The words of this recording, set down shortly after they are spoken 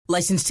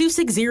License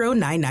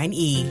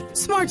 26099E.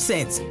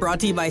 SmartSense,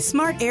 brought to you by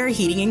Smart Air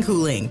Heating and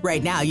Cooling.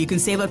 Right now, you can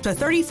save up to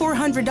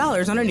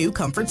 $3,400 on a new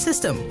comfort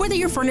system, whether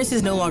your furnace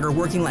is no longer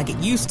working like it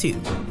used to,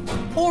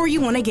 or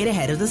you want to get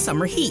ahead of the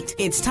summer heat.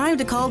 It's time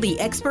to call the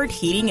expert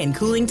heating and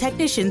cooling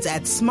technicians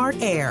at Smart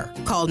Air.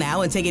 Call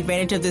now and take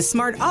advantage of this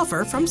smart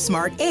offer from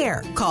Smart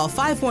Air. Call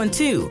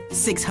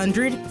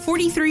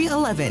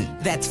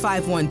 512-600-4311. That's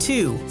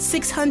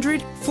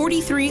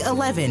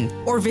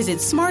 512-600-4311. Or visit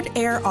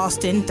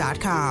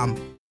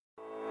smartairaustin.com.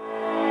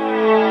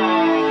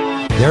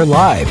 They're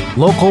live,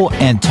 local,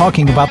 and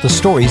talking about the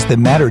stories that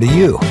matter to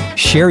you.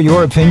 Share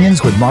your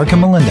opinions with Mark and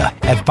Melinda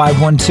at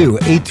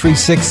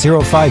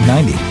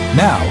 512-836-0590.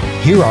 Now,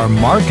 here are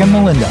Mark and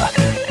Melinda.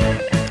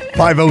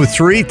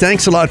 5:03.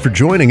 Thanks a lot for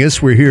joining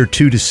us. We're here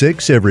 2 to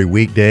 6 every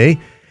weekday.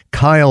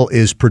 Kyle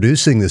is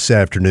producing this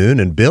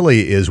afternoon, and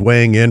Billy is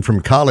weighing in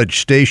from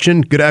College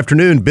Station. Good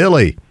afternoon,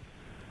 Billy.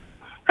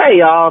 Hey,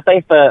 y'all.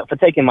 Thanks for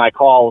taking my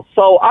call.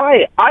 So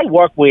I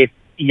work with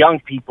young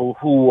people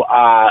who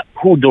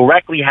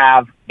directly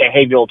have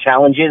behavioral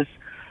challenges,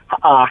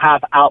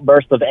 have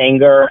outbursts of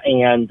anger,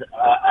 and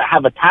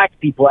have attacked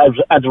people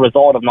as a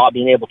result of not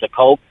being able to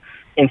cope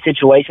in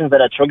situations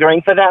that are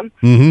triggering for them.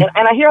 Mm-hmm.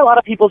 And I hear a lot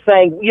of people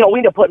saying, we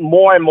need to put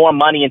more and more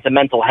money into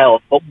mental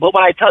health. But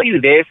when I tell you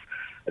this,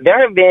 there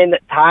have been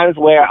times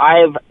where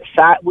I've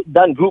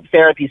done group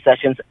therapy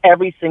sessions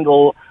every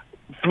single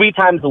 3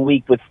 times a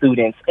week with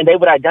students, and they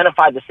would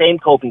identify the same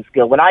coping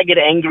skill. When I get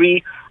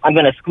angry, I'm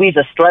going to squeeze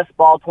a stress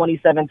ball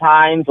 27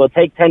 times or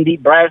take 10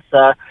 deep breaths,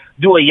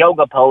 do a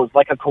yoga pose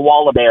like a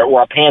koala bear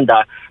or a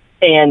panda.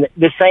 And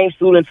the same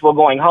students were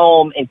going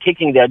home and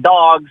kicking their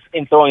dogs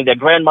and throwing their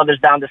grandmothers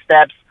down the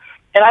steps.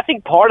 And I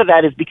think part of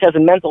that is because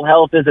in mental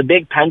health, there's a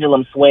big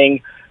pendulum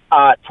swing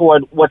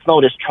toward what's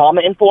known as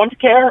trauma-informed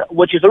care,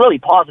 which is a really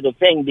positive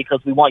thing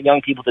because we want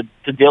young people to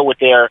deal with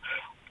their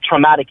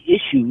traumatic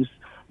issues.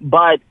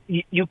 But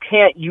you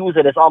can't use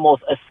it as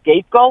almost a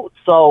scapegoat.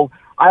 So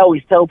I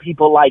always tell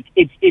people, like,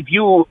 if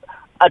you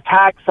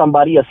attack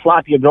somebody or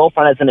slap your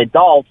girlfriend as an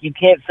adult, you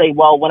can't say,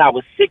 well, when I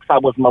was 6, I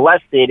was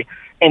molested,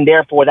 and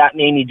therefore that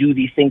made me do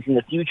these things in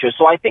the future.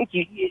 So I think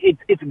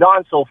it's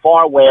gone so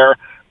far where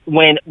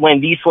when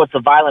these sorts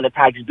of violent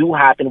attacks do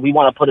happen, we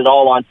want to put it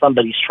all on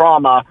somebody's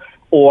trauma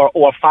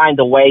or find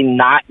a way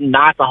not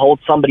to hold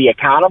somebody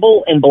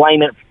accountable and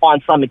blame it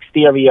on some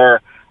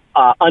exterior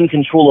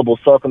uncontrollable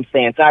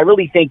circumstance. And I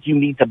really think you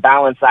need to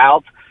balance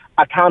out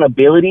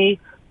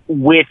accountability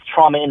with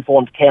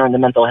trauma-informed care in the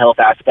mental health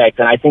aspect.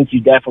 And I think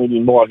you definitely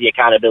need more of the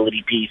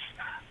accountability piece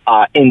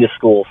in the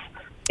schools,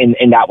 and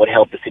that would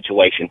help the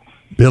situation.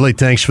 Billy,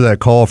 thanks for that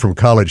call from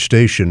College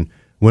Station.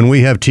 When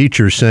we have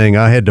teachers saying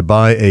I had to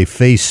buy a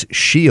face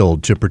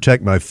shield to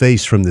protect my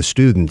face from the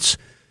students,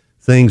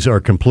 things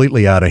are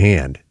completely out of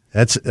hand.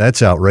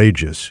 That's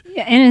outrageous.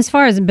 Yeah, and as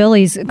far as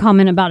Billy's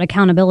comment about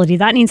accountability,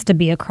 that needs to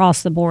be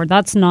across the board.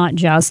 That's not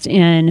just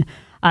in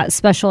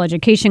special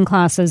education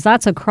classes.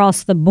 That's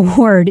across the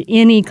board,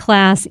 any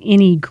class,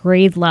 any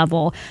grade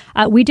level.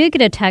 We did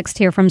get a text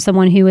here from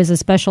someone who is a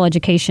special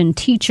education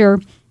teacher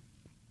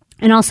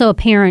and also a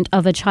parent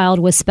of a child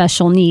with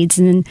special needs.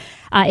 And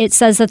it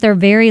says that they're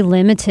very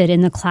limited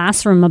in the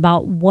classroom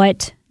about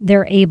what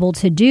they're able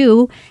to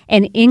do.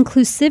 And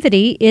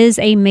inclusivity is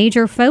a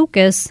major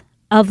focus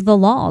of the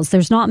laws.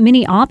 There's not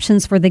many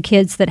options for the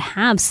kids that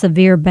have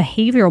severe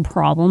behavioral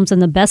problems.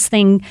 And the best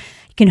thing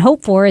you can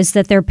hope for is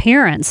that their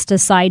parents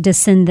decide to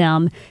send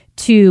them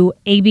to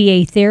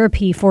ABA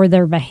therapy for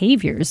their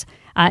behaviors.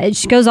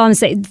 It goes on to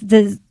say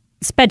the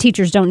SPED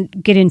teachers don't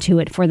get into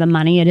it for the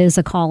money. It is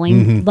a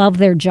calling, love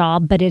their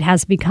job, but it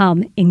has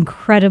become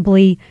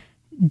incredibly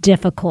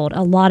difficult.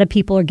 A lot of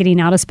people are getting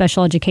out of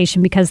special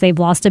education because they've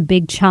lost a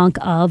big chunk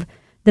of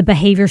the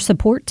behavior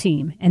support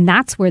team, and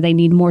that's where they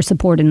need more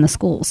support in the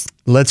schools.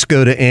 Let's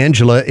go to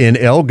Angela in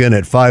Elgin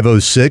at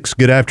 5:06.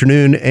 Good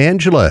afternoon,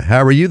 Angela.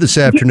 How are you this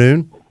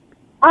afternoon?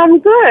 I'm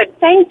good,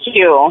 thank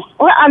you.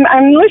 Well,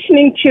 I'm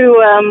listening to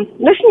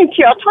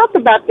y'all talk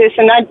about this,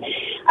 and I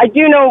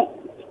do know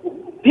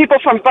people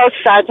from both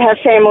sides have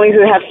family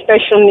who have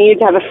special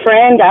needs. I have a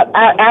friend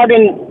out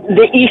in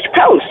the East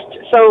Coast,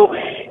 so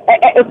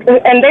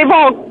and they've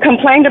all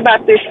complained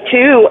about this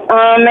too.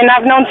 And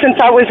I've known since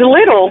I was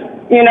little,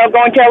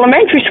 going to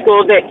elementary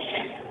school, that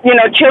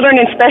children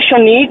in special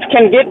needs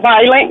can get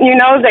violent.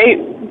 They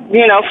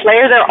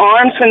flare their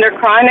arms when they're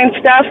crying and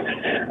stuff.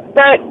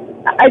 But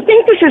I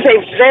think this is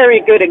a very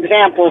good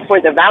example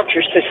for the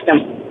voucher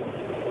system.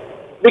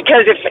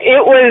 Because if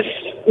it was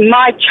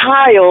my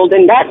child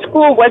and that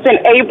school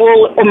wasn't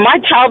able, or my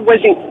child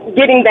wasn't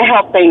getting the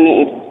help they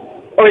need,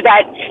 or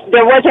that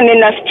there wasn't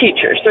enough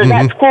teachers, or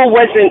that school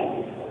wasn't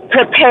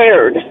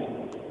prepared,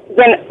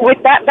 then with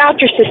that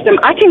voucher system,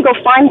 I can go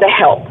find the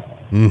help.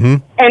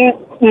 And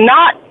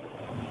not,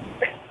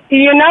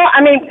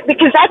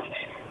 because that's,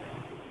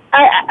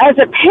 as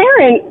a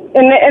parent,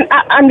 and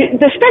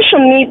the special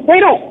needs, they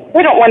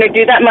don't want to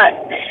do that. My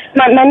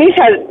niece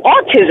has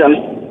autism.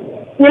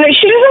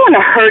 She doesn't want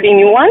to hurt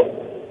anyone.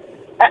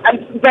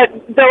 But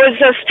there was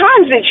those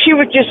times that she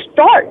would just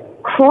start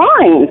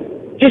crying.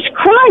 just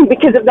crying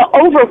because of the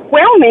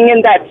overwhelming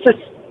in that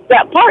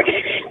part.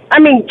 I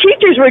mean,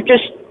 teachers were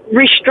just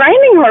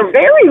restraining her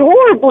very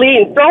horribly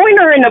and throwing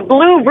her in a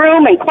blue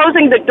room and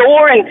closing the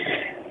door and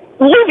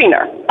leaving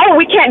her. Oh,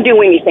 we can't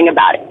do anything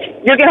about it.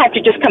 You're going to have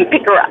to just come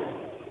pick her up.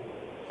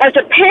 As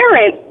a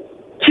parent,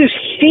 to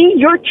see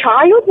your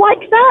child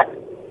like that,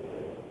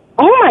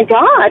 oh my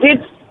God,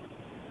 it's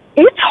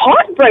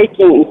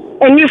heartbreaking,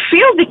 and you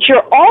feel that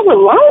you're all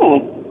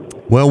alone.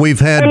 Well, we've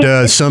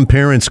had some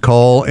parents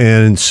call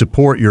and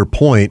support your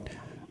point.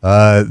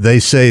 They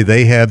say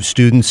they have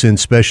students in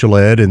special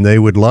ed, and they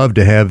would love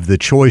to have the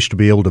choice to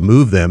be able to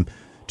move them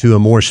to a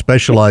more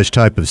specialized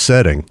type of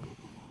setting.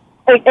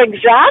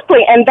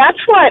 Exactly, and that's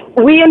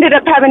what we ended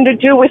up having to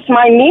do with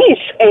my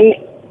niece, and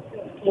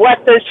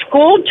what the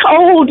school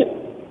told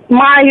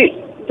my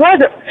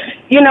brother,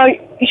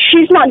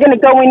 she's not going to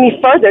go any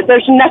further.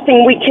 There's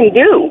nothing we can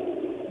do.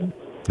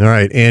 All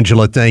right,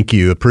 Angela, thank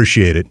you.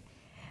 Appreciate it.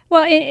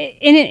 Well,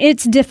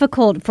 it's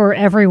difficult for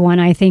everyone,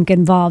 I think,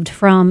 involved,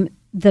 from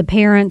the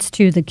parents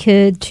to the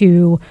kid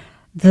to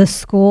the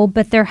school,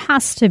 but there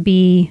has to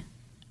be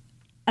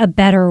a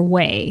better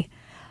way,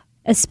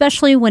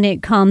 especially when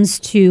it comes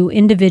to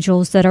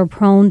individuals that are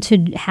prone to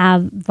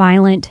have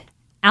violent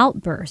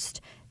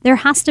outbursts. There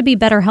has to be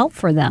better help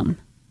for them.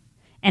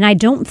 And I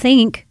don't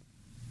think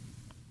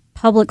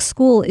public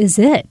school is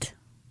it.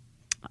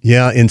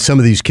 Yeah, in some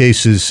of these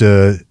cases,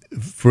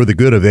 for the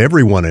good of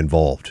everyone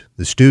involved,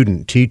 the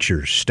student,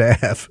 teachers,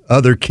 staff,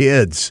 other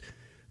kids,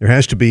 there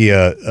has to be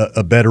a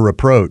better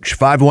approach.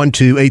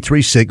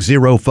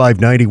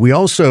 512-836-0590. We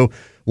also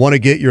want to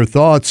get your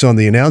thoughts on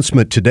the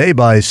announcement today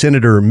by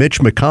Senator Mitch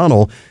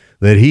McConnell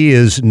that he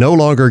is no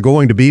longer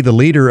going to be the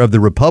leader of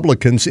the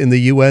Republicans in the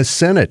U.S.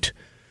 Senate.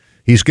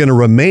 He's going to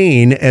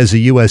remain as a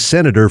U.S.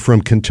 Senator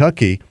from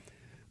Kentucky,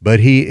 but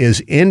he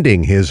is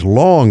ending his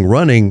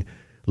long-running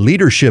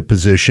leadership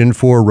position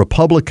for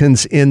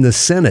Republicans in the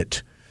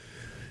Senate.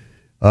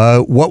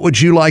 What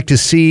would you like to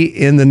see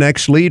in the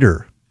next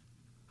leader?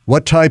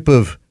 What type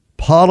of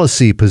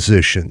policy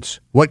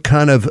positions? What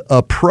kind of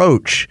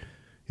approach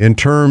in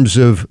terms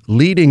of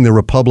leading the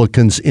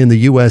Republicans in the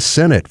U.S.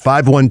 Senate?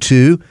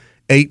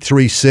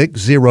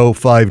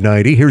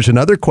 512-836-0590. Here's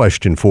another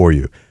question for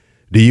you.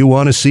 Do you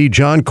want to see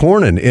John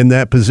Cornyn in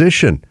that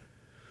position?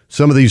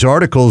 Some of these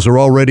articles are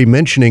already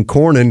mentioning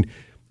Cornyn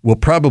will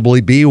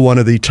probably be one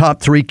of the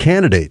top 3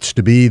 candidates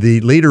to be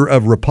the leader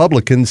of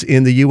Republicans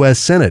in the U.S.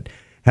 Senate.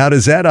 How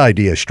does that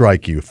idea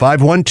strike you?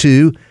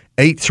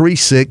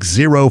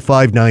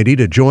 512-836-0590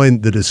 to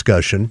join the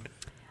discussion.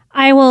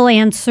 I will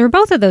answer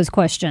both of those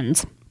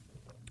questions.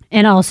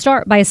 And I'll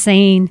start by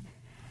saying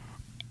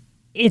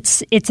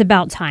it's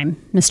about time,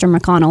 Mr.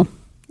 McConnell.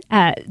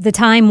 The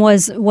time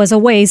was a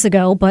ways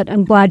ago, but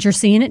I'm glad you're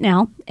seeing it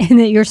now and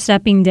that you're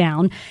stepping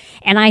down.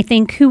 And I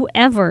think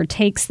whoever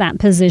takes that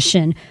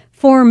position,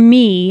 for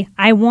me,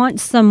 I want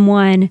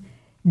someone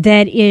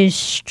that is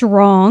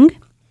strong,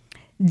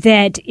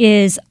 that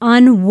is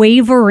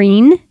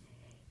unwavering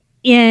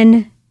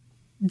in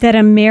that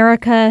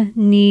America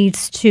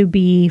needs to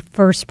be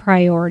first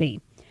priority.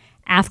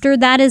 After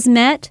that is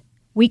met,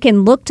 we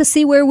can look to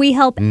see where we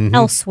help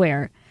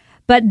elsewhere.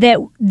 But that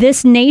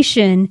this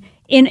nation,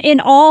 in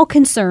all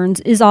concerns,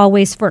 is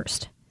always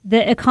first.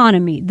 The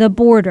economy, the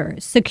border,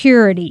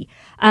 security,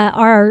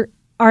 our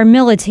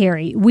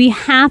military. We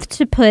have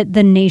to put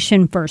the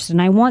nation first.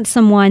 And I want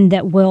someone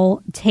that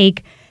will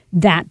take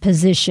that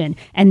position.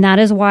 And that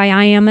is why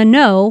I am a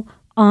no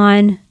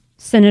on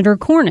Senator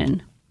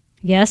Cornyn.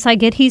 Yes, I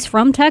get he's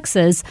from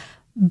Texas,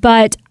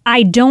 but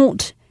I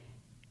don't,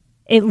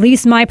 at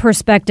least my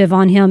perspective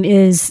on him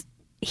is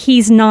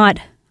he's not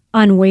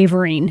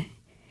unwavering.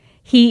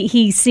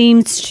 He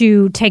seems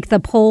to take the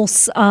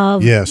pulse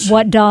of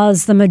what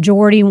does the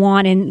majority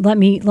want, and let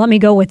me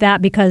go with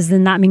that, because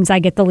then that means I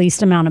get the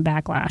least amount of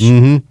backlash.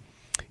 Mm-hmm.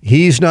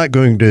 He's not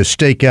going to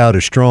stake out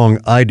a strong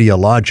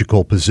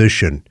ideological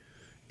position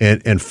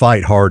and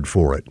fight hard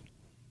for it.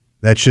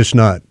 That's just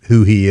not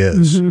who he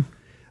is.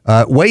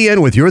 Mm-hmm. Weigh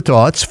in with your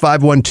thoughts,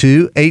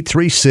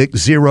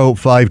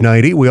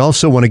 512-836-0590. We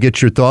also want to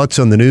get your thoughts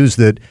on the news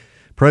that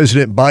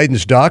President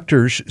Biden's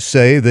doctors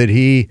say that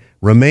he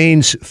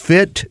remains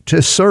fit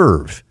to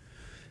serve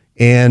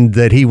and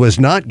that he was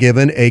not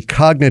given a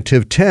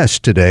cognitive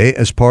test today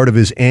as part of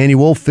his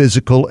annual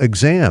physical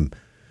exam.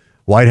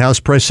 White House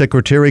Press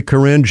Secretary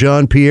Karine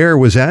Jean-Pierre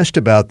was asked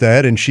about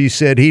that, and she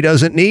said he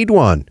doesn't need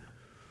one.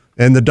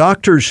 And the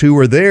doctors who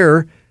were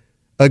there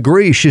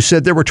agree. She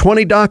said there were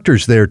 20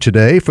 doctors there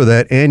today for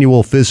that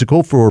annual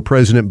physical for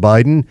President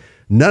Biden.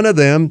 None of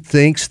them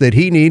thinks that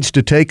he needs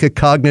to take a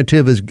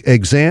cognitive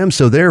exam,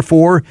 so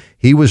therefore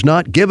he was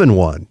not given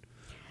one.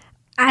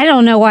 I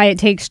don't know why it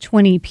takes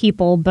 20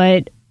 people,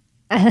 but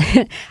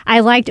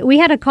we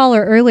had a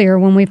caller earlier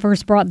when we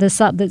first brought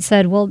this up that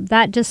said, well,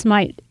 that just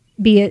might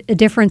be a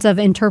difference of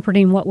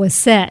interpreting what was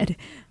said.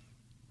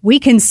 We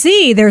can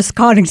see there's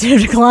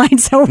cognitive decline,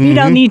 so we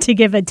don't need to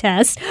give a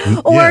test.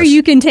 Or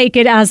you can take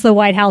it as the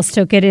White House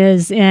took it,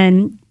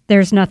 and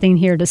There's nothing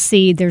here to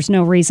see. There's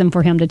no reason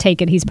for him to take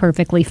it. He's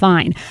perfectly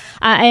fine.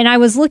 And I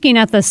was looking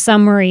at the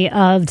summary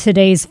of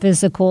today's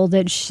physical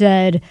that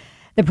said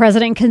the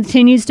president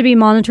continues to be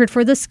monitored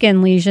for the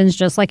skin lesions,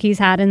 just like he's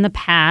had in the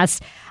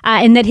past,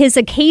 and that his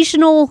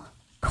occasional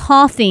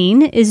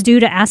coughing is due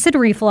to acid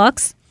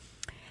reflux.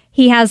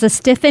 He has a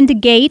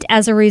stiffened gait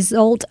as a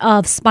result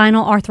of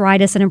spinal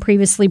arthritis and a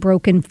previously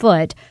broken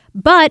foot.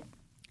 But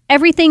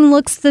everything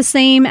looks the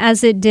same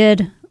as it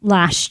did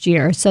last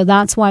year. So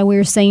that's why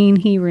we're saying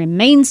he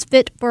remains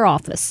fit for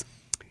office.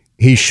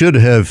 He should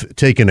have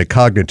taken a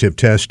cognitive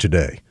test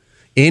today.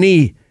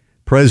 Any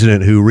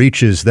president who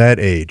reaches that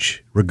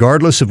age,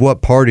 regardless of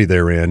what party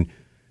they're in,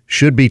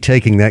 should be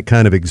taking that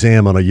kind of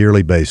exam on a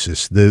yearly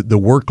basis. The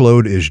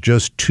workload is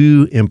just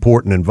too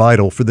important and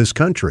vital for this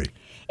country.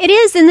 It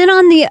is. And then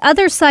on the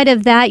other side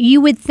of that,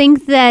 you would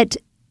think that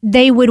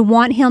they would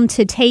want him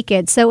to take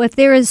it. So if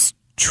there is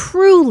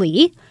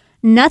truly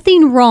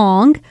nothing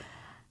wrong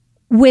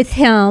with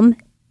him,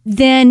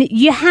 then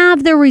you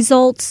have the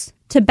results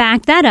to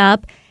back that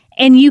up,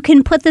 and you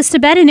can put this to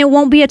bed, and it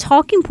won't be a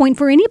talking point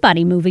for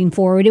anybody moving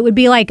forward. It would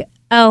be like,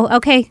 oh,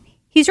 okay,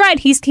 he's right.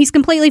 He's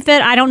completely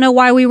fit. I don't know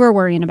why we were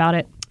worrying about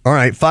it. All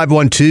right,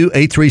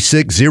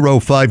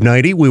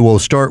 512-836-0590. We will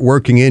start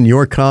working in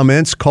your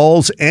comments,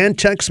 calls, and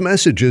text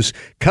messages.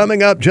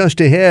 Coming up just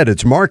ahead,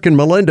 it's Mark and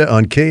Melinda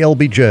on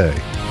KLBJ.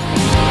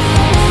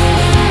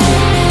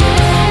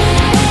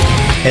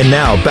 And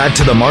now back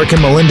to the Mark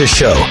and Melinda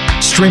Show,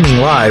 streaming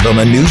live on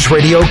the News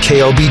Radio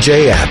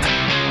KLBJ app.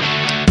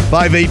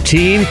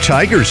 518,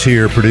 Tigers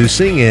here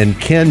producing,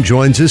 and Ken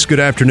joins us. Good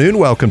afternoon.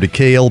 Welcome to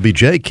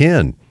KLBJ,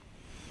 Ken.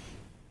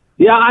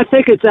 Yeah, I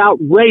think it's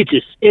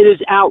outrageous. It is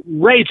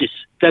outrageous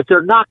that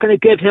they're not going to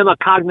give him a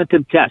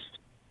cognitive test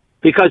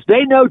because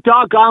they know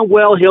doggone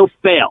well he'll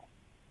fail.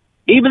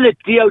 Even the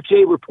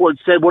DOJ report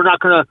said we're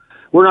not going to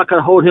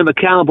hold him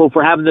accountable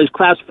for having those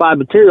classified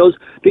materials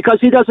because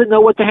he doesn't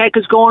know what the heck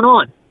is going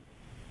on.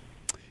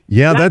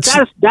 Yeah, that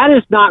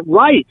is not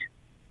right.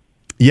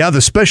 Yeah,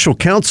 the special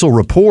counsel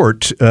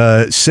report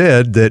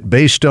said that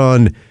based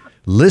on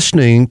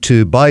listening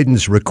to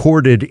Biden's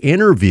recorded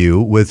interview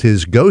with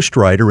his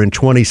ghostwriter in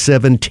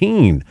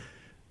 2017,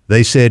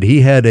 they said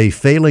he had a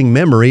failing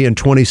memory in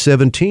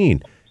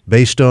 2017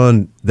 based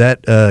on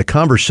that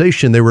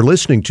conversation they were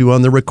listening to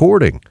on the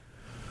recording.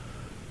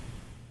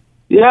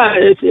 Yeah,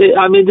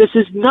 I mean, this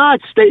is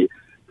nuts.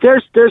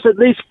 There's at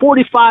least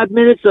 45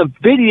 minutes of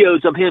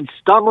videos of him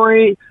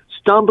stumbling,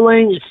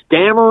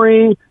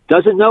 stammering,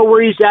 doesn't know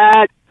where he's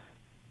at.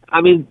 I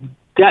mean,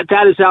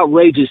 that is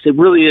outrageous. It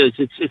really is.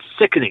 It's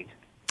sickening.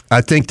 I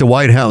think the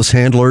White House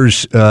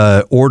handlers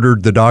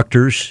ordered the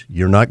doctors,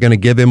 you're not going to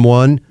give him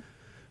one.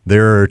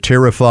 They're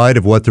terrified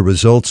of what the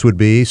results would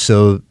be,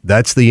 so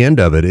that's the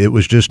end of it. It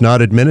was just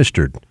not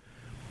administered.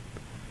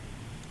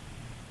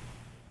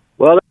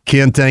 Well,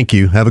 Ken, thank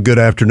you. Have a good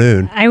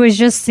afternoon. I was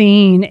just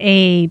seeing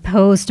a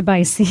post by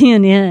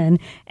CNN,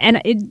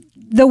 and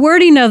the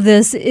wording of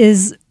this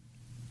is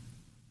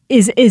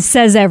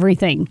says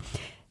everything.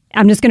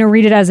 I'm just going to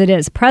read it as it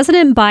is.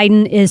 President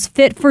Biden is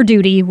fit for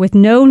duty with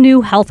no new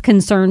health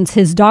concerns,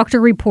 his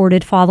doctor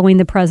reported following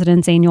the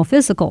president's annual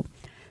physical.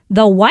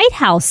 The White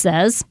House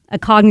says a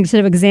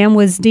cognitive exam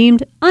was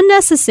deemed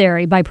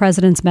unnecessary by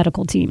president's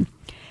medical team.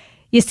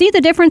 You see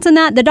the difference in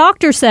that? The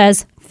doctor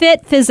says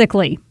fit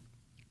physically,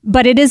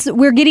 but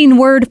we're getting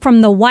word from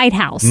the White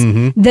House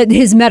that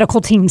his medical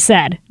team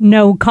said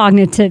no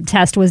cognitive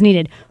test was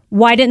needed.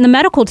 Why didn't the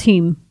medical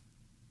team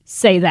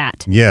say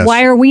that? Yes.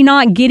 Why are we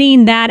not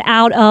getting that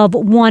out of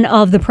one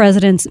of the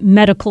president's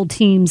medical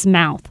team's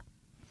mouth?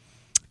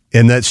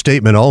 And that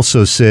statement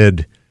also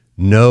said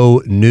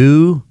no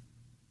new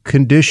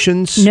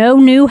conditions? No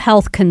new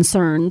health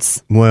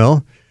concerns.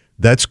 Well,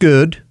 that's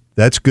good.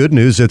 That's good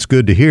news. That's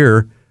good to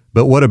hear.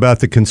 But what about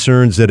the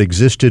concerns that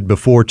existed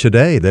before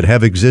today, that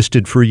have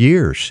existed for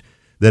years,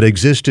 that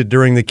existed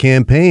during the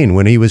campaign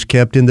when he was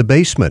kept in the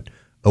basement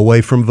away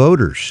from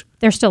voters?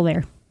 They're still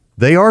there.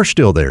 They are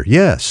still there,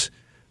 yes.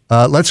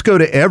 Let's go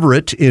to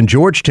Everett in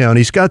Georgetown.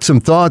 He's got some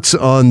thoughts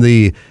on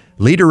the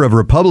leader of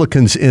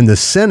Republicans in the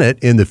Senate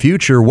in the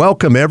future.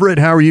 Welcome, Everett.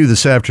 How are you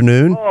this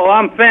afternoon? Oh,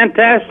 I'm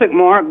fantastic,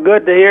 Mark.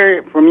 Good to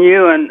hear from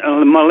you and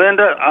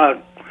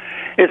Melinda.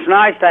 It's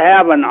nice to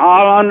have an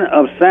island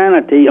of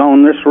sanity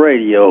on this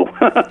radio.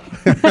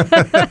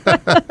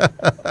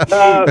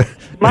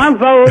 My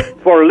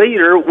vote for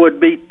leader would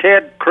be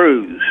Ted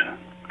Cruz.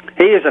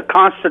 He is a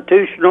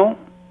constitutional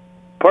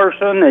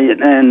person,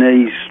 and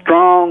he's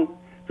strong,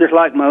 just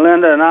like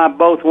Melinda and I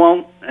both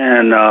want,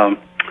 and I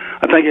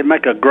think he'd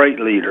make a great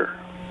leader.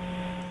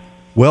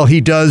 Well,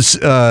 he does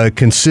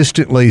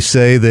consistently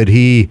say that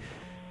he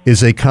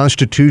is a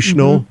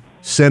constitutional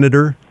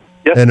senator,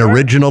 Yes, an sir.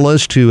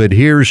 originalist who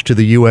adheres to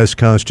the U.S.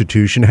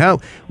 Constitution.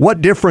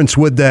 What difference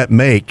would that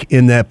make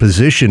in that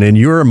position, in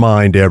your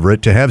mind,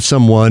 Everett, to have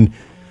someone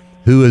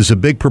who is a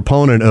big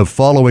proponent of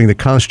following the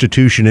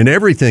Constitution in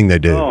everything they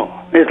do? Oh,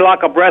 it's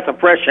like a breath of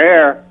fresh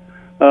air.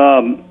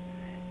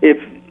 If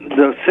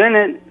the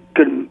Senate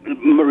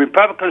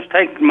Republicans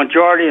take the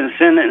majority in the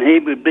Senate and he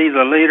would be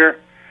the leader,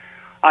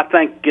 I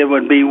think it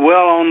would be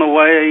well on the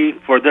way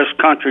for this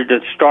country to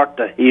start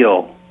to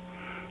heal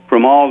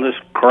from all this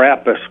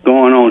crap that's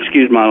going on.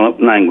 Excuse my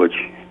language.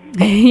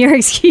 Your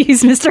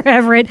excuse, Mr.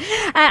 Everett.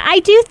 I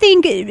do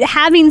think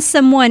having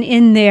someone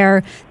in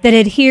there that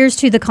adheres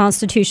to the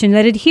Constitution,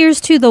 that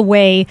adheres to the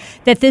way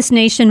that this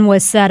nation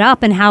was set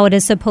up and how it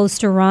is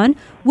supposed to run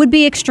would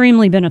be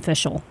extremely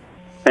beneficial.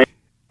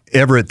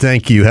 Everett,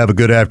 thank you. Have a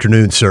good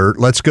afternoon, sir.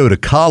 Let's go to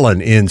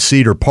Colin in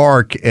Cedar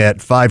Park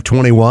at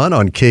 521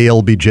 on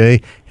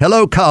KLBJ.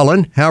 Hello,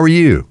 Colin. How are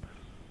you?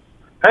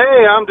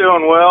 Hey, I'm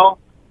doing well.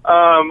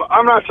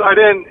 I'm not sure. I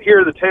didn't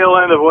hear the tail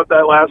end of what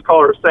that last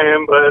caller was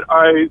saying, but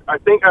I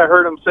think I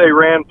heard him say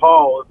Rand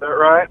Paul. Is that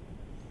right?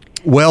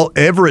 Well,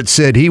 Everett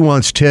said he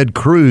wants Ted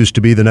Cruz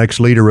to be the next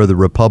leader of the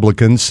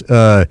Republicans.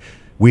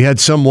 We had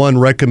someone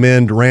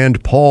recommend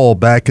Rand Paul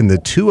back in the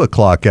 2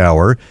 o'clock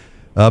hour,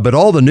 but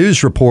all the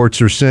news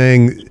reports are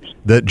saying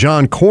that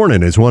John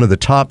Cornyn is one of the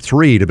top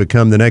 3 to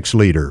become the next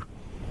leader.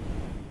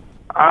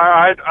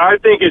 I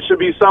think it should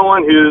be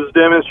someone who's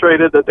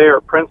demonstrated that they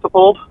are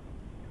principled.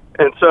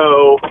 And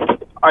so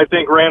I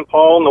think Rand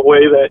Paul, in the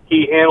way that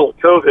he handled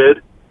COVID,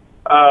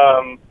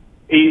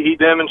 he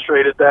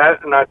demonstrated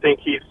that, and I think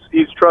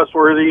he's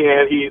trustworthy,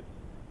 and he's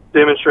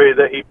demonstrated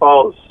that he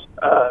follows,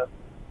 the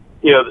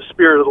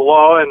spirit of the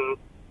law and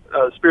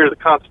the spirit of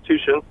the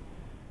Constitution.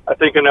 I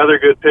think another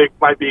good pick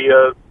might be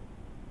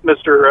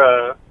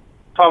Mr.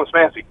 Thomas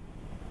Massey.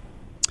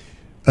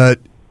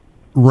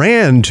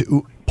 Rand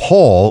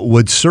Paul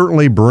would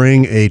certainly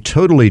bring a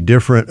totally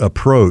different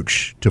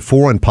approach to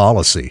foreign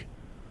policy.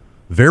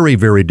 Very,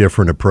 very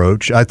different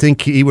approach. I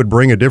think he would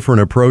bring a different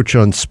approach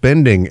on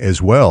spending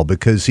as well,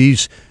 because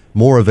he's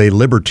more of a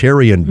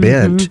libertarian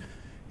bent,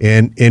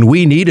 and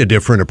we need a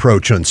different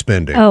approach on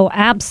spending. Oh,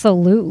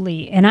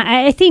 absolutely. And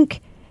I think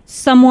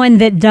someone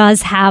that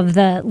does have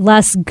the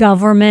less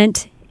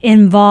government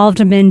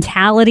involved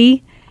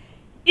mentality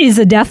is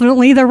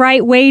definitely the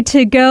right way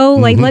to go.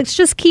 Like, let's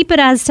just keep it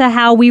as to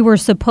how we were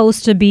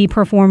supposed to be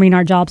performing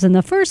our jobs in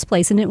the first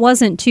place, and it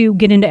wasn't to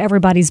get into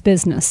everybody's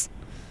business.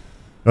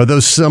 Are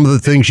those some of the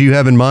things you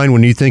have in mind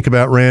when you think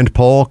about Rand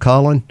Paul,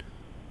 Colin?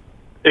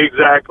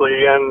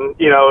 Exactly. And,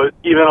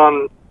 even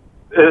on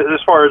as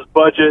far as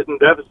budget and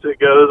deficit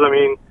goes, I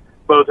mean,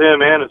 both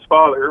him and his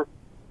father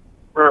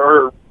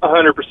are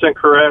 100%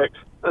 correct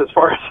as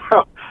far as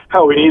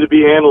how we need to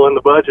be handling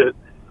the budget.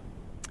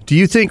 Do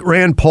you think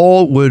Rand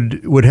Paul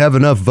would have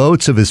enough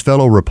votes of his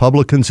fellow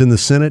Republicans in the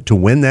Senate to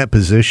win that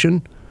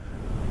position?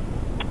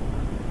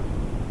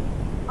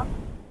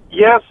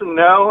 Yes and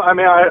no. I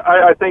mean,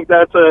 I think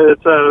it's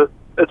a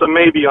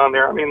maybe on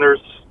there. I mean,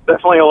 there's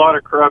definitely a lot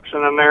of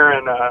corruption in there,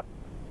 and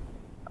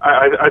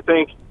I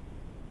think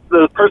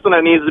the person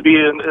that needs to be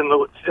in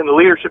the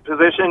leadership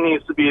position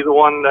needs to be the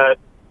one that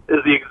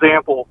is the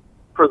example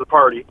for the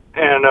party,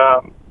 and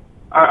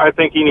I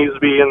think he needs to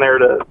be in there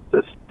to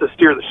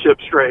steer the ship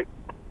straight.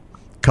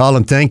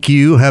 Colin, thank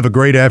you. Have a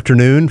great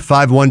afternoon.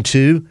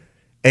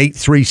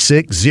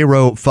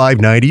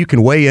 512-836-0590. You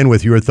can weigh in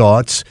with your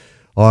thoughts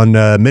on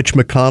Mitch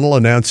McConnell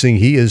announcing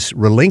he is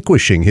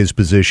relinquishing his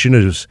position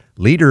as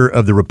leader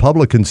of the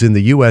Republicans in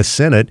the U.S.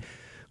 Senate.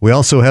 We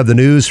also have the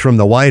news from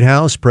the White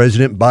House.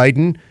 President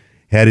Biden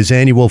had his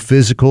annual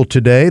physical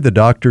today. The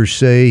doctors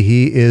say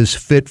he is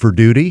fit for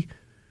duty.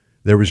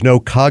 There was no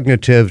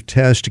cognitive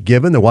test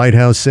given. The White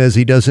House says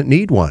he doesn't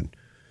need one.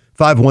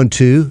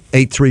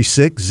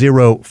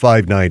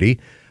 512-836-0590.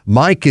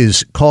 Mike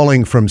is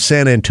calling from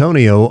San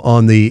Antonio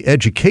on the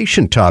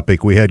education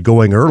topic we had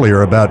going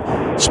earlier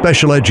about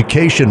special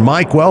education.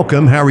 Mike,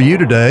 welcome. How are you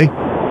today?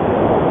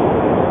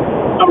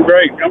 I'm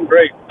great.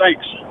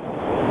 Thanks.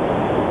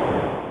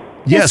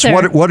 Yes,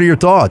 what are your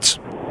thoughts?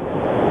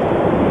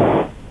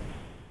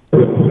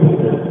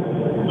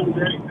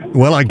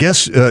 Well, I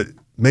guess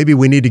maybe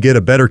we need to get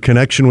a better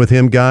connection with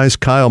him, guys.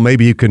 Kyle,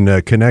 maybe you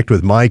can connect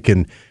with Mike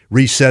and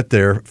reset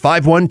there.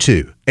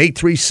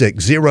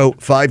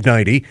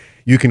 512-836-0590.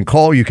 You can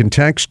call, you can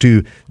text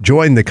to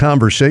join the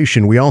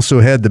conversation. We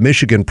also had the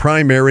Michigan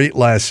primary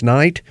last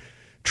night.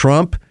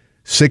 Trump,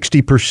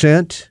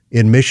 60%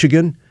 in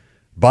Michigan.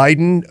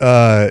 Biden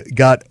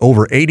got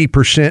over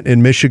 80%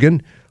 in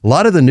Michigan. A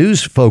lot of the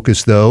news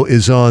focus, though,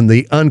 is on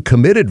the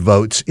uncommitted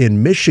votes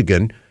in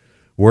Michigan,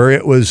 where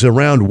it was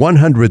around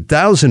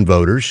 100,000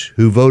 voters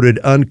who voted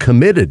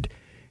uncommitted.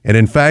 And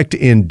in fact,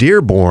 in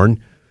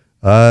Dearborn,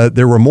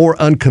 there were more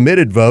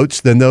uncommitted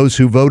votes than those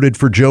who voted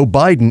for Joe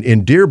Biden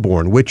in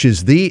Dearborn, which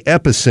is the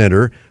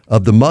epicenter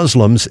of the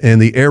Muslims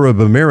and the Arab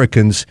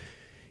Americans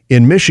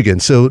in Michigan.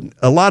 So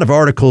a lot of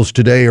articles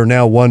today are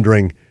now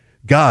wondering,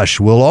 gosh,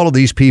 will all of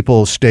these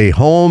people stay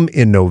home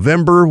in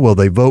November? Will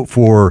they vote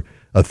for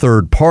a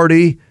third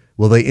party?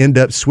 Will they end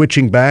up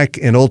switching back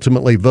and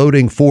ultimately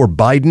voting for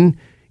Biden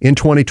in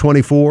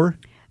 2024?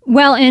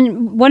 Well,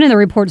 in one of the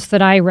reports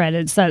that I read,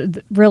 it's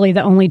that really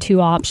the only two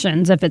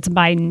options, if it's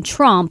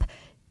Biden-Trump,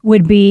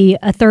 would be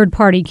a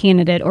third-party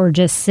candidate or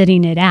just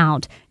sitting it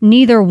out.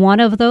 Neither one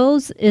of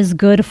those is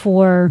good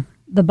for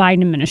the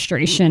Biden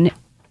administration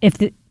if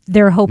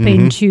they're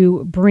hoping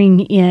to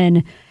bring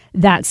in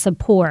that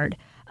support.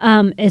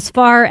 As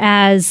far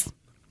as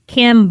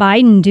can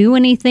Biden do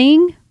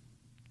anything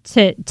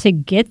to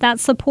get that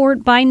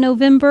support by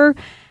November?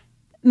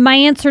 My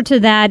answer to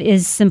that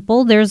is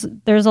simple. There's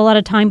a lot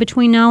of time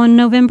between now and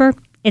November.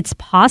 It's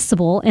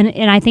possible,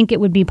 and I think it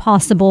would be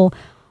possible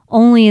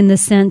only in the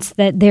sense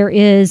that there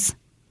is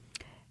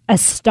a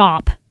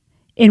stop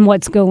in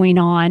what's going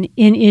on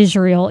in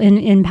Israel,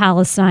 in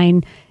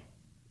Palestine.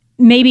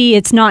 Maybe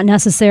it's not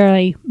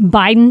necessarily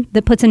Biden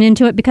that puts an end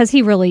to it, because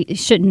he really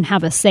shouldn't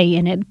have a say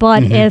in it.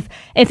 But if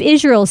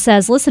Israel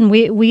says, listen,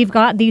 we've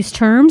got these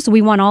terms,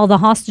 we want all the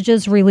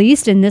hostages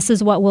released, and this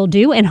is what we'll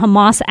do, and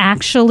Hamas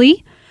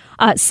actually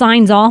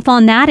signs off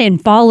on that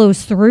and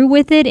follows through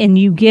with it, and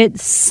you get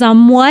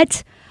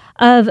somewhat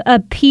of a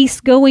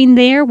peace going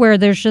there where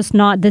there's just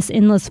not this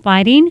endless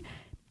fighting,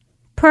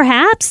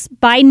 perhaps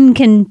Biden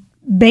can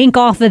bank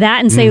off of that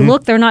and say,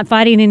 look, they're not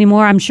fighting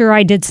anymore. I'm sure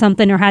I did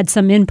something or had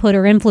some input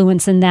or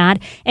influence in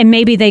that, and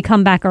maybe they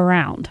come back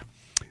around.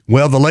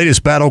 Well, the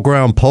latest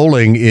battleground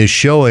polling is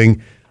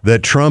showing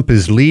that Trump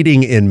is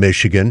leading in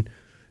Michigan,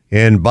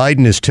 and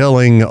Biden is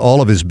telling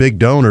all of his big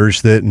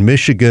donors that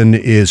Michigan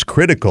is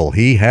critical.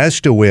 He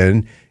has to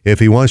win if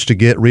he wants to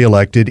get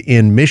reelected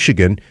in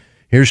Michigan.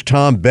 Here's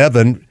Tom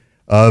Bevan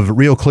of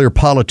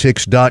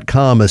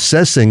RealClearPolitics.com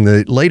assessing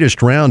the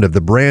latest round of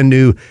the brand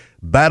new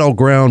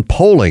battleground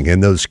polling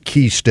in those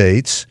key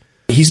states.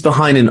 He's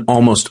behind in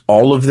almost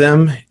all of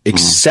them,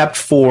 except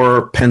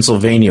for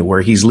Pennsylvania,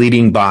 where he's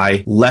leading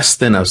by less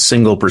than a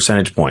single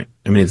percentage point.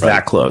 I mean, it's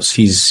that close.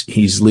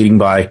 He's leading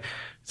by, I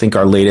think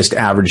our latest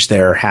average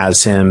there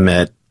has him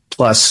at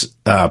plus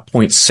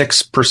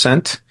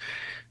 0.6%.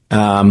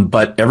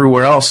 But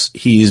everywhere else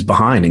he's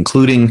behind,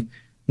 including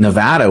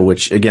Nevada,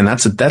 which again,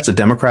 that's a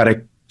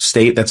Democratic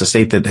state. That's a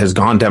state that has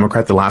gone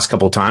Democrat the last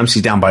couple of times.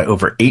 He's down by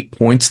over 8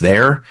 points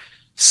there.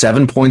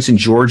 7 points in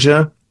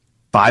Georgia,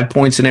 5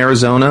 points in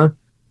Arizona.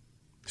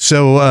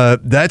 So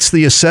that's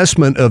the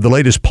assessment of the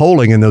latest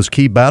polling in those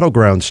key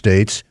battleground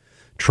states.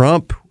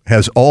 Trump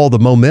has all the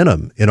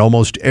momentum in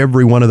almost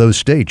every one of those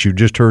states. You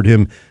just heard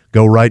him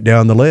go right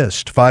down the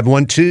list.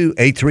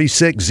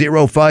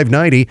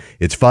 512-836-0590.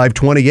 It's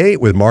 528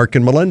 with Mark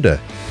and Melinda.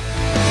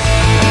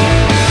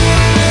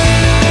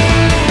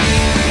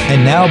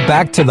 And now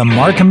back to the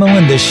Mark and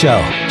Melinda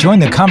Show. Join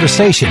the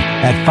conversation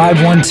at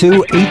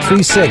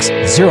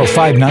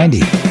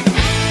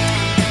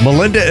 512-836-0590.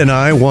 Melinda and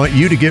I want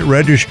you to get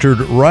registered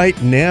right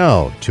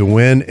now to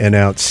win an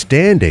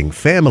outstanding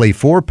family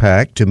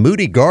 4-pack to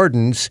Moody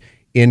Gardens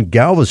in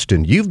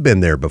Galveston. You've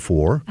been there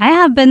before. I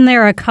have been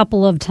there a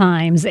couple of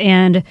times,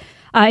 and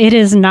it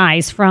is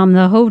nice, from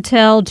the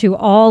hotel to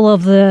all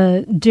of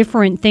the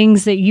different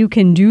things that you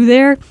can do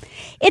there.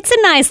 It's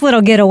a nice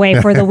little getaway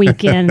for the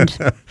weekend.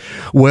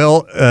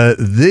 Well,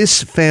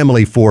 this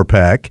family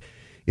 4-pack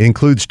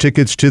includes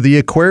tickets to the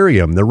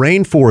aquarium, the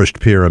rainforest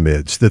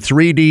pyramids, the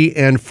 3D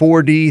and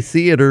 4D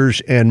theaters,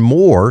 and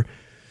more.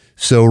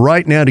 So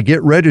right now, to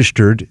get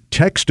registered,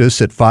 text us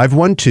at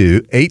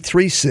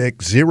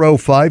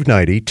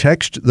 512-836-0590.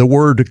 Text the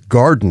word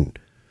garden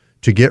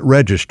to get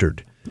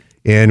registered.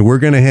 And we're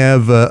going to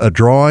have a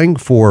drawing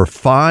for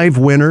 5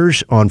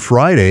 winners on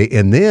Friday,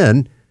 and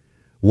then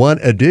one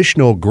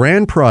additional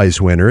grand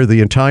prize winner.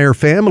 The entire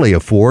family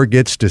of 4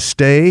 gets to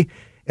stay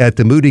at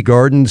the Moody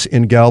Gardens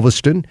in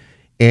Galveston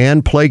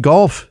and play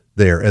golf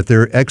there at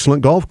their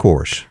excellent golf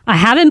course. I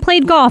haven't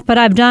played golf, but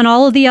I've done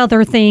all of the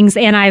other things,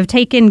 and I've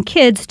taken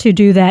kids to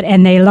do that,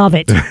 and they love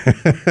it.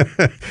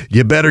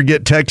 You better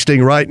get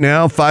texting right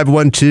now,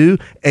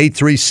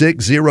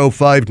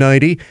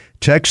 512-836-0590.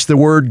 Text the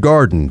word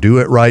garden. Do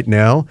it right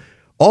now.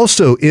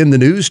 Also in the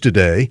news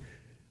today,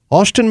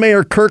 Austin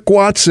Mayor Kirk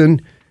Watson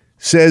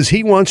says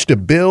he wants to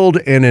build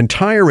an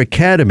entire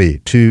academy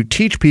to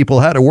teach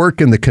people how to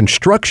work in the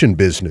construction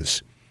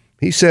business.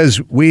 He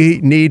says we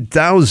need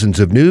thousands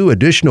of new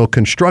additional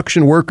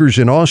construction workers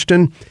in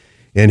Austin,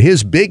 and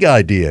his big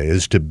idea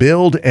is to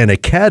build an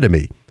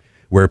academy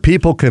where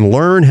people can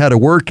learn how to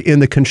work in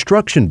the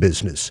construction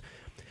business.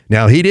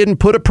 Now, he didn't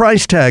put a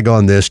price tag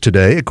on this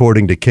today,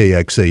 according to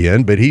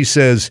KXAN, but he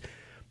says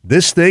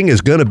this thing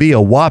is going to be a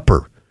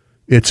whopper.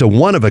 It's a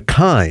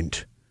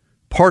one-of-a-kind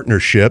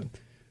partnership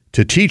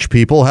to teach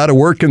people how to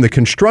work in the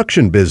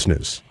construction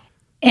business.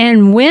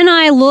 And when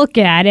I look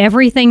at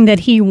everything that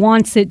he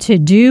wants it to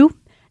do,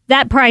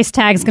 that price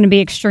tag is going to be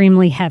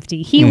extremely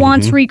hefty. He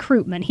wants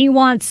recruitment. He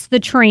wants the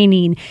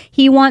training.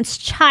 He wants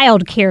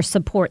child care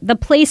support, the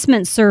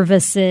placement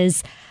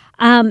services.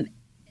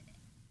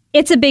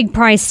 It's a big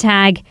price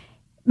tag.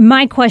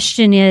 My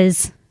question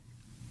is,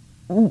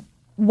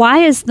 why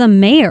is the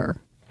mayor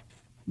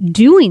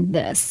doing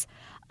this?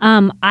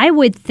 I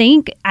would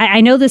think,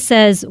 I know this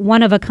says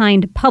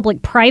one-of-a-kind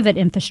public-private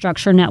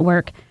infrastructure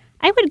network.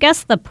 I would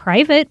guess the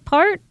private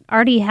part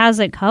already has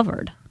it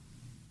covered.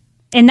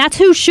 And that's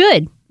who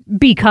should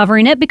be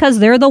covering it, because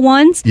they're the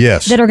ones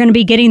that are going to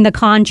be getting the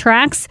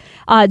contracts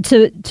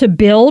to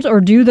build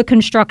or do the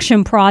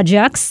construction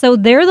projects. So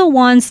they're the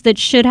ones that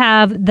should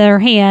have their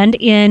hand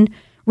in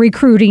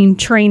recruiting,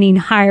 training,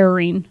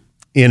 hiring.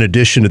 In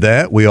addition to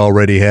that, we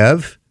already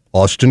have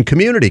Austin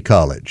Community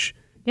College.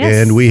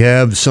 Yes. And we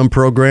have some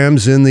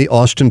programs in the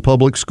Austin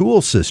public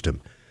school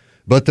system.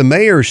 But the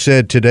mayor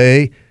said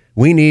today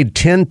we need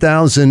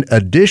 10,000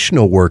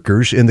 additional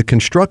workers in the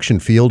construction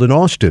field in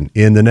Austin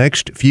in the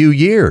next few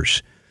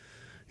years.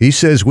 He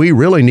says we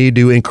really need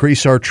to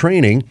increase our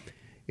training,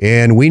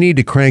 and we need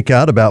to crank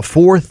out about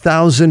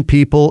 4,000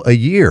 people a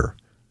year,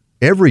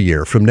 every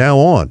year from now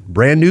on.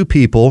 Brand new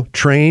people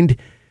trained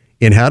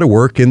in how to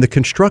work in the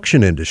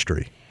construction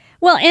industry.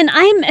 Well, and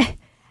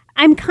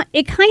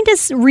it kind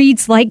of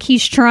reads like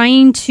he's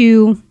trying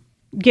to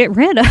get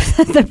rid of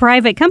the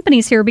private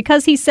companies here,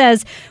 because he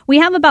says we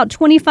have about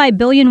 $25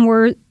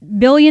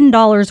 billion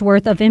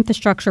worth of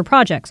infrastructure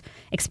projects,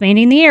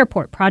 expanding the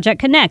airport, Project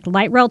Connect,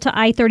 light rail to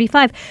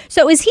I-35.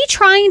 So is he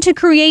trying to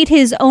create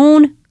his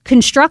own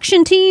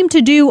construction team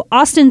to do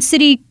Austin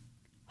City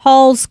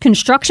Hall's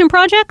construction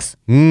projects?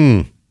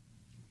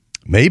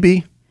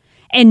 Maybe.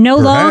 And no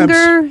Perhaps.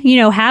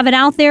 longer, have it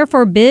out there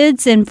for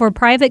bids and for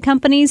private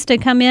companies to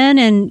come in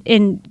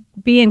and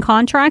be in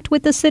contract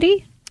with the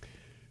city?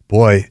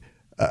 Boy,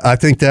 I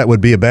think that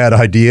would be a bad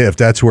idea if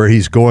that's where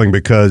he's going,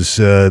 because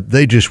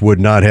they just would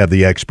not have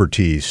the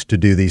expertise to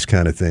do these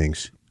kind of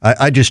things.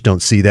 I just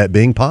don't see that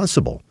being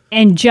possible.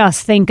 And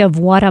just think of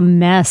what a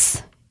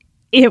mess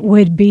it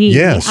would be.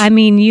 Yes. I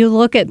mean, you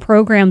look at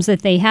programs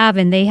that they have,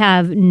 and they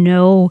have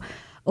no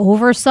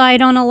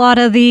oversight on a lot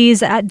of these.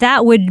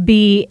 That would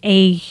be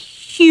a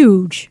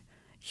huge,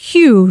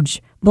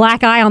 huge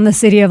black eye on the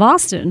city of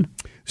Austin.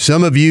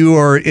 Some of you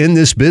are in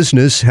this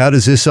business. How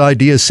does this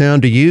idea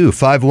sound to you?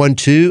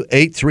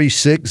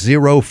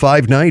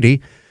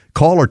 512-836-0590.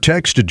 Call or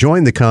text to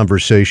join the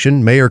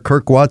conversation. Mayor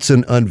Kirk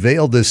Watson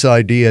unveiled this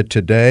idea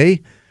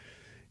today.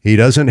 He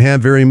doesn't have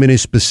very many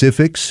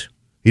specifics.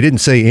 He didn't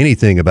say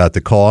anything about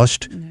the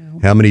cost,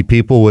 how many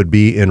people would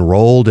be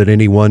enrolled at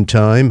any one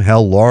time,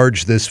 how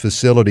large this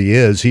facility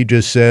is. He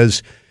just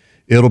says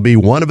it'll be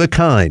one of a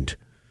kind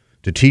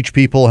to teach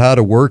people how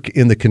to work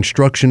in the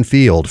construction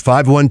field.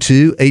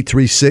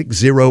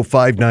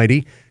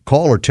 512-836-0590.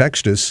 Call or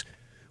text us.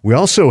 We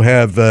also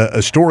have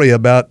a story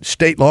about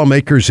state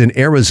lawmakers in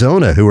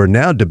Arizona who are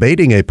now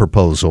debating a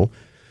proposal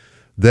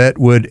that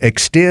would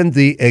extend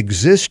the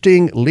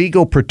existing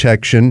legal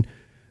protection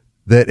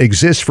that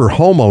exists for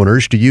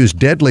homeowners to use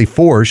deadly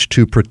force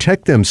to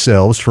protect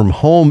themselves from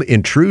home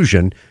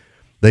intrusion.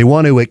 They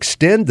want to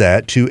extend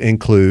that to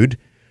include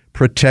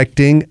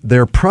protecting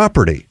their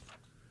property.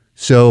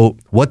 So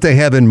what they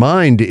have in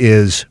mind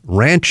is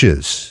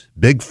ranches,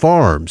 big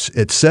farms,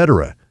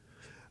 etc.,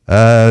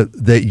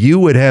 that you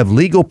would have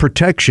legal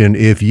protection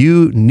if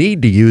you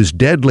need to use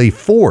deadly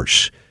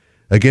force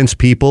against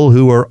people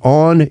who are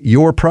on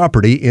your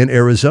property in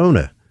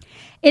Arizona.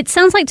 It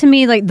sounds like to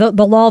me like the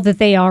law that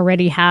they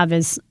already have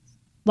is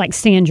like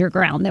stand your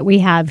ground that we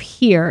have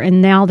here,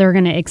 and now they're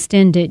going to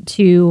extend it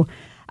to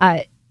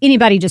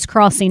anybody just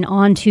crossing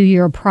onto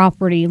your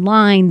property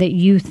line that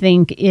you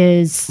think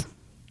is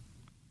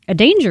a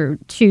danger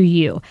to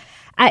you.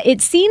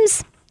 It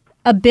seems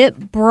a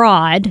bit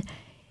broad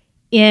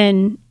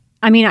I'm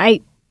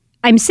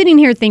sitting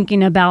here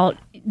thinking about,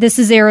 this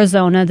is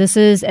Arizona. This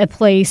is a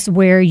place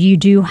where you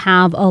do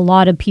have a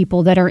lot of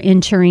people that are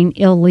entering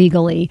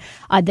illegally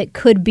that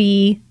could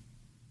be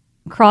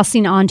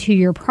crossing onto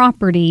your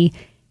property,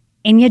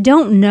 and you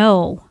don't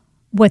know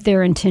what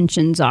their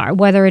intentions are,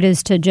 whether it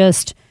is to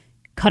just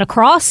cut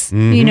across,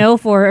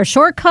 for a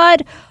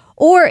shortcut,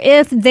 or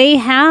if they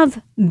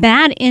have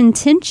bad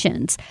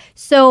intentions.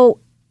 So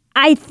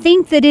I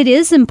think that it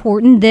is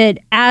important that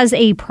as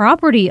a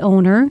property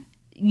owner,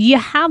 you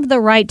have the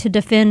right to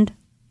defend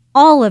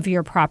all of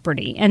your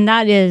property, and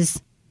that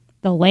is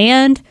the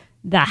land,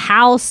 the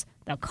house,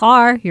 the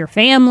car, your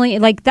family.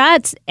 Like,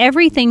 that's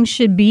everything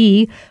should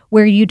be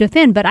where you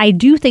defend. But I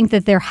do think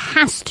that there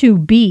has to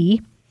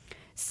be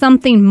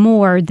something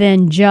more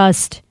than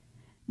just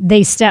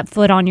they step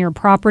foot on your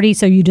property,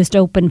 so you just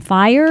open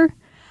fire.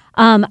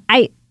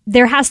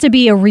 There has to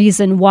be a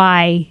reason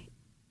why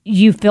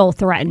you feel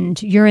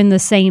threatened. You're in the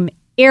same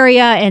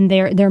area and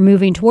they're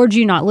moving towards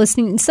you, not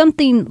listening,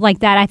 something like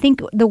that. I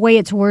think the way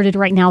it's worded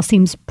right now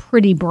seems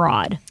pretty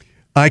broad.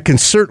 I can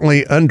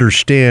certainly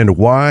understand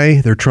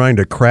why they're trying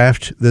to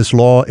craft this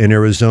law in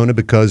Arizona,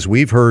 because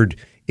we've heard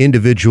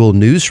individual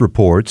news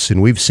reports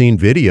and we've seen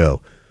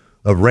video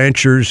of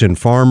ranchers and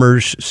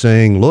farmers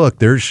saying, look,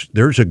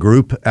 there's a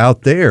group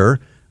out there.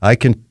 I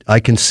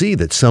can see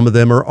that some of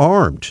them are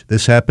armed.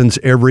 This happens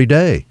every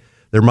day.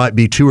 There might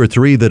be 2 or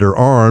 3 that are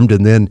armed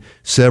and then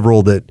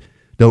several that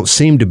don't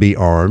seem to be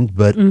armed.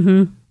 But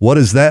what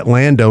is that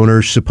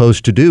landowner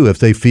supposed to do if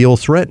they feel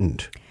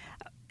threatened?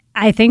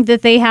 I think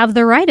that they have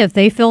the right. If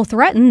they feel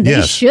threatened,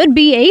 they should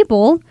be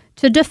able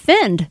to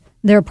defend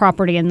their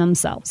property and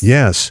themselves.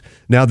 Yes.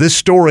 Now, this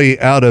story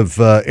out of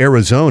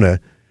Arizona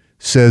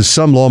says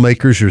some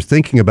lawmakers are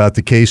thinking about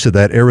the case of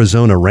that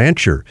Arizona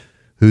rancher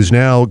who's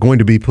now going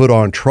to be put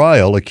on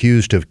trial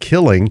accused of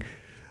killing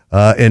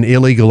an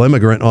illegal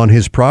immigrant on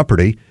his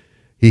property.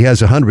 He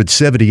has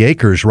 170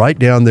 acres right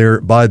down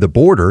there by the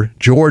border,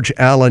 George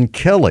Allen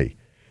Kelly.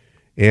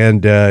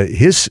 And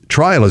his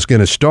trial is going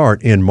to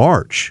start in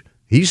March.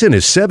 He's in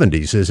his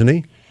 70s, isn't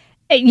he?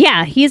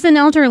 Yeah, he's an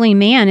elderly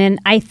man. And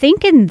I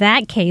think in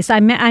that case, I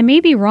may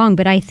be wrong,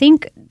 but I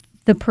think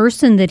the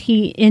person that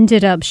he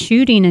ended up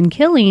shooting and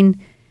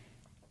killing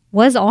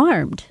was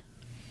armed.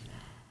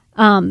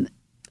 I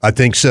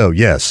think so,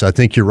 yes. I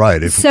think you're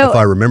right, if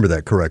I remember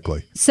that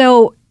correctly.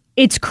 So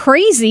it's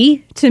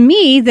crazy to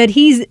me that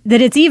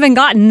it's even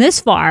gotten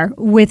this far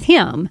with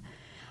him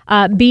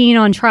being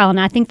on trial. And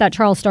I think that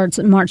trial starts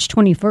March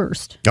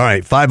 21st. All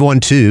right,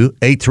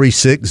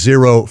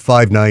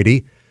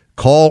 512-836-0590.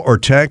 Call or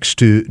text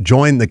to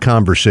join the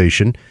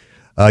conversation.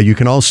 You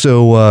can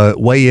also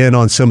weigh in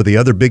on some of the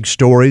other big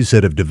stories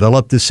that have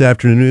developed this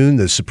afternoon.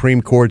 The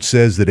Supreme Court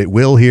says that it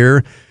will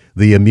hear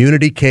the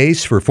immunity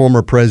case for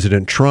former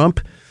President Trump.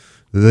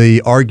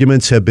 The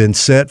arguments have been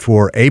set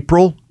for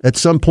April at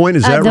some point.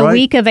 Is that right? The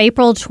week of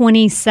April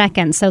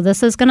 22nd. So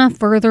this is going to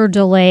further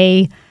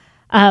delay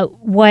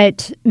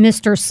what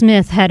Mr.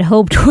 Smith had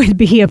hoped would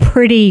be a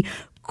pretty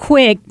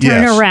quick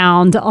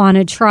turnaround on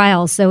a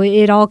trial. So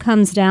it all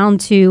comes down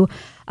to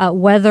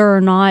whether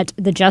or not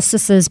the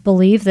justices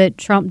believe that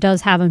Trump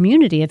does have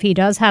immunity. If he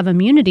does have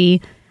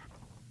immunity,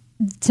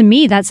 to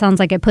me, that sounds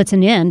like it puts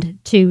an end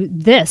to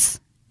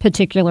this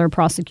particular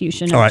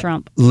prosecution of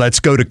Trump. Let's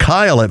go to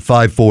Kyle at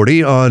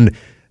 540 on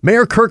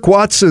Mayor Kirk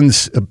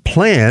Watson's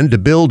plan to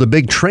build a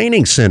big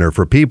training center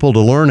for people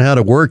to learn how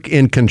to work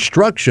in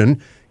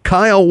construction.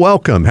 Kyle,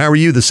 welcome. How are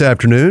you this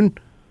afternoon?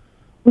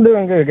 I'm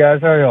doing good,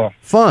 guys. How are y'all?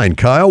 Fine,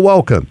 Kyle.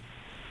 Welcome.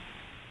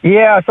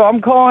 Yeah, so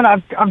I'm calling.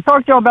 I've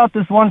talked to y'all about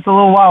this once a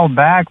little while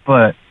back,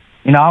 but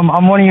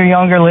I'm one of your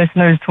younger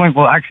listeners.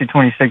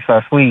 26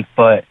 last week,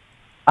 but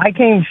I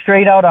came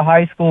straight out of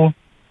high school,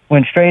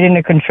 went straight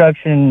into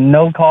construction,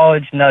 no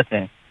college,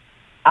 nothing.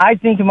 I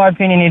think, in my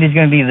opinion, it is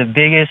going to be the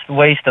biggest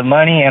waste of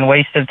money and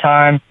waste of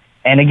time.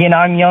 And again,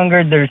 I'm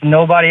younger. There's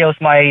nobody else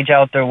my age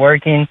out there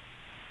working,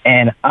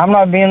 and I'm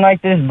not being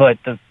like this, but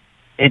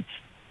it's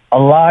a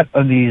lot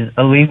of these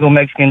illegal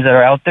Mexicans that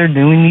are out there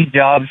doing these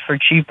jobs for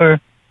cheaper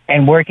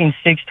and working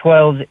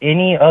 6-12s.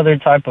 Any other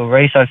type of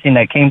race I've seen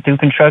that came through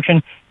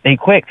construction, they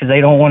quit because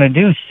they don't want to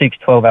do 6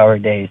 12-hour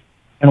days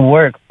and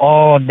work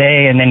all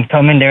day and then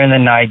come in there in the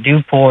night,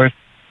 do pours.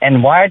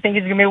 And why I think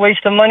it's going to be a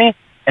waste of money,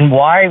 and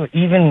why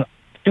even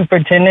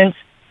superintendents,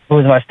 who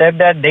is my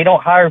stepdad, they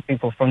don't hire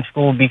people from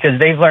school because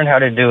they've learned how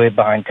to do it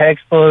behind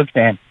textbooks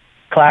and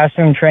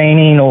classroom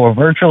training or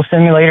virtual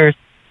simulators.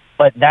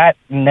 But that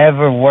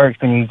never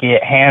works when you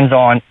get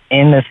hands-on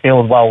in the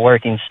field while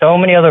working. So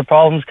many other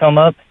problems come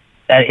up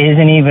that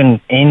isn't even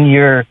in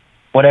your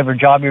whatever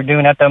job you're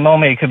doing at that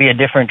moment. It could be a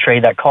different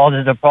trade that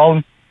causes a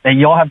problem that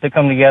y'all have to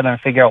come together and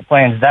figure out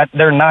plans. That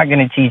they're not going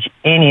to teach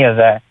any of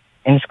that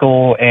in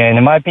school. And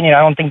in my opinion,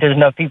 I don't think there's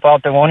enough people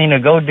out there wanting to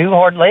go do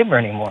hard labor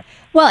anymore.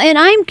 Well, and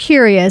I'm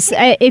curious,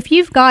 if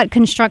you've got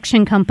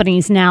construction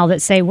companies now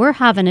that say we're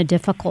having a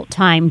difficult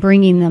time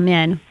bringing them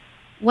in,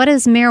 what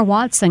is Mayor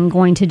Watson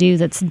going to do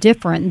that's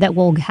different that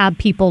will have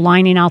people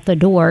lining out the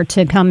door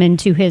to come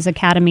into his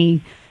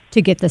academy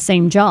to get the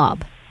same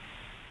job?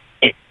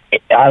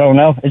 I don't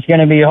know. It's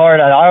going to be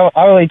hard.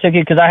 I really took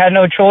it because I had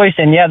no choice.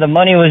 And, yeah, the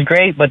money was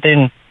great, but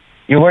then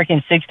you're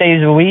working 6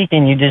 days a week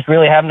and you just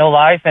really have no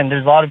life. And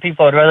there's a lot of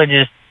people I'd rather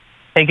just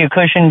take a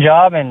cushion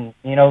job and,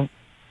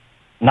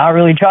 not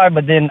really try.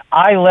 But then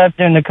I left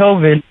during the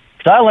COVID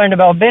because I learned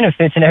about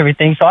benefits and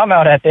everything. So I'm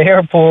out at the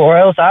airport, or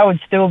else I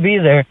would still be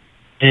there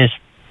just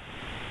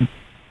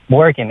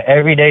working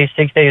every day,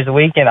 6 days a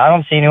week. And I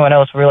don't see anyone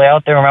else really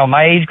out there around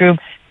my age group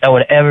that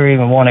would ever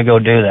even want to go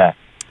do that.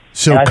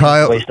 So,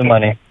 Kyle, waste of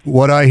money.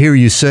 What I hear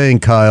you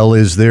saying, Kyle,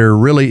 is there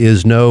really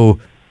is no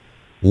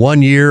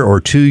 1 year or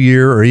 2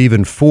 year or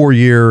even 4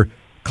 year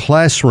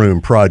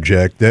classroom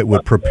project that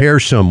would prepare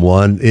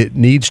someone. It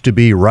needs to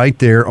be right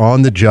there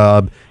on the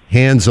job,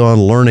 hands-on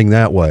learning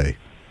that way.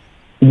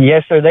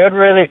 Yes, sir. They would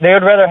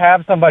rather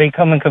have somebody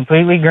come in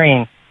completely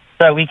green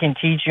so that we can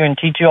teach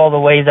you all the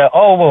ways that,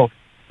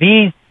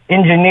 these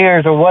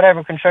engineers or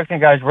whatever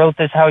construction guys wrote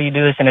this, how you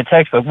do this in a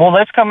textbook. Well,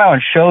 let's come out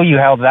and show you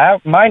how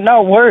that might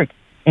not work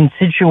in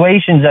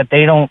situations that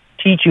they don't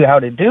teach you how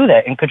to do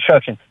that in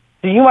construction.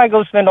 So you might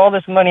go spend all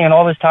this money and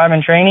all this time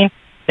in training.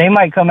 They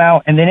might come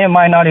out and then it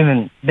might not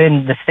even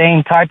been the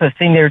same type of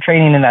thing they were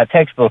training in that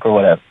textbook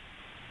or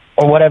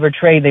whatever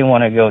trade they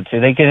want to go to.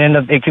 They could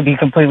it could be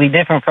completely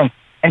different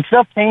and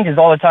stuff changes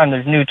all the time.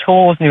 There's new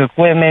tools, new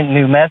equipment,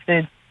 new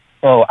methods.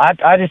 So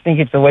I just think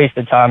it's a waste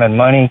of time and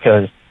money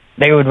because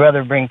they would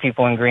rather bring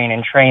people in green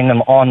and train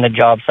them on the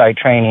job site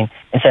training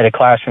instead of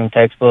classroom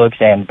textbooks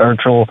and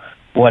virtual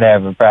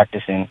whatever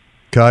practicing.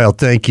 Kyle,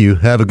 thank you.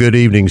 Have a good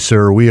evening,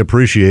 sir. We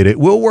appreciate it.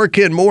 We'll work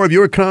in more of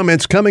your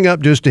comments coming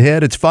up just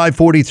ahead. It's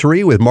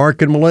 5:43 with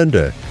Mark and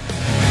Melinda.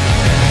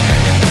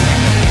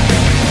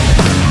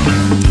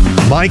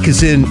 Mike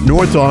is in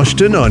North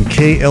Austin on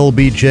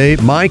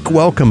KLBJ. Mike,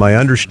 welcome. I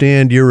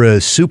understand you're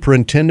a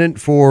superintendent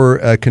for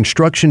a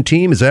construction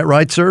team. Is that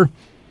right, sir?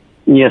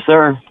 Yes,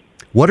 sir.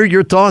 What are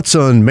your thoughts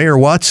on Mayor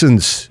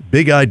Watson's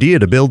big idea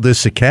to build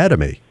this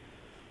academy?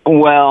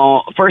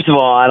 Well, first of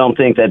all, I don't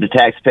think that the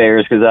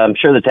taxpayers, because I'm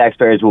sure the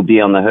taxpayers will be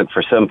on the hook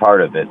for some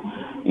part of it.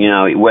 You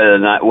know,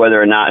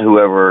 whether or not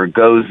whoever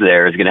goes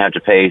there is going to have to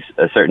pay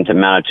a certain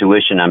amount of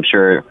tuition, I'm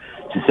sure,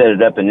 to set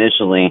it up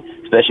initially,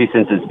 especially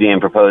since it's being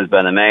proposed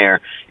by the mayor,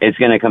 it's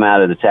going to come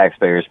out of the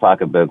taxpayer's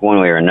pocketbook one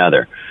way or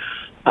another.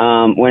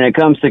 When it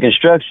comes to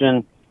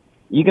construction,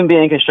 you can be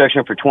in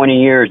construction for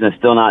 20 years and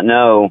still not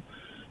know,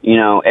 you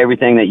know,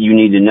 everything that you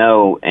need to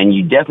know, and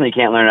you definitely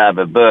can't learn it out of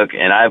a book.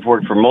 And I've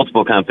worked for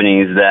multiple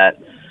companies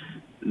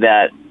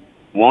that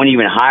won't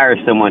even hire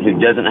someone who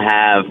doesn't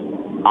have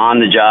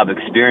on-the-job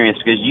experience,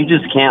 because you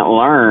just can't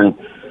learn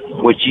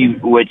what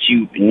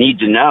you need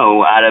to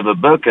know out of a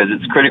book, because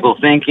it's critical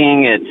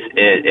thinking,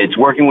 it's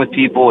working with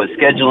people, it's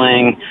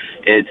scheduling,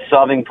 it's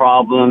solving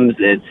problems,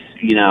 it's,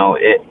 you know,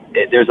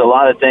 there's a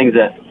lot of things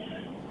that,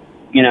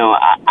 you know,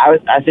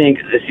 I think,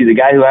 see, the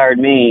guy who hired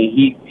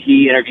me,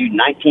 he interviewed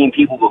 19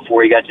 people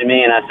before he got to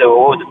me, and I said, well,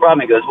 what was the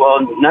problem? He goes,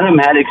 well, none of them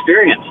had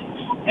experience.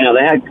 You know,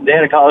 they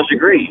had a college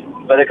degree,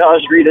 but a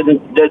college degree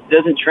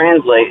doesn't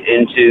translate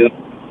into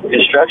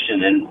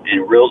construction and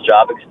real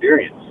job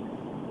experience.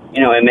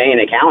 You know, it may in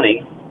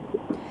accounting.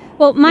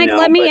 Well, Mike,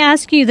 let me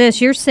ask you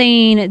this. You're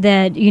saying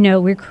that, you know,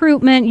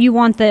 recruitment, you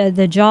want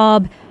the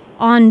job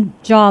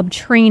on-job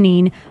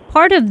training.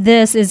 Part of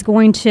this is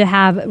going to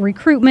have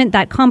recruitment,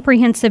 that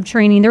comprehensive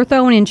training. They're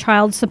throwing in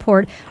child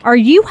support. Are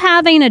you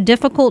having a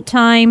difficult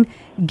time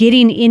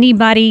getting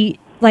anybody,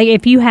 like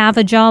if you have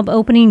a job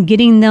opening,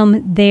 getting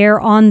them there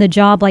on the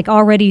job, like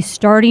already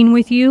starting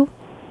with you?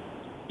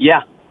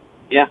 Yeah.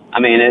 I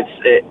mean,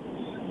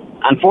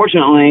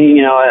 unfortunately,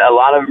 you know, a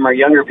lot of them are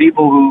younger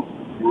people who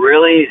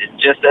really,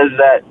 just as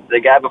the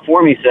guy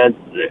before me said,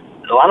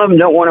 a lot of them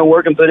don't want to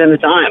work and put in the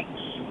time.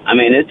 I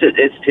mean, it's 10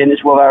 to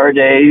 12-hour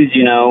days,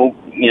 you know,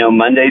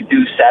 Monday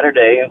through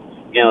Saturday,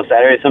 you know,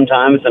 Saturday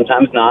sometimes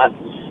not,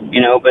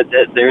 you know, but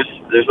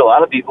there's a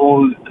lot of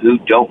people who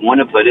don't want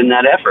to put in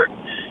that effort,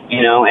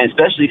 you know, and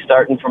especially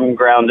starting from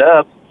ground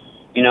up,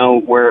 you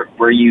know, where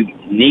you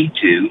need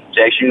to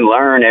actually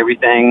learn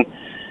everything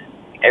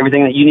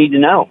that you need to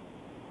know.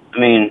 I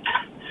mean,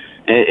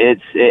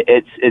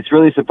 it's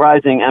really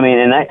surprising. I mean,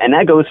 and that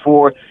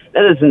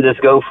doesn't just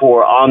go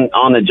for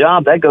on the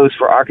job. That goes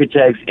for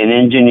architects and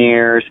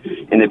engineers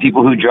and the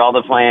people who draw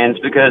the plans,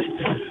 because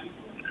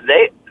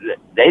they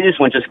just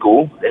went to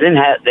school.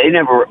 They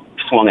never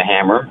swung a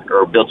hammer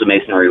or built a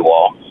masonry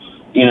wall,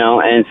 you know,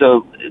 and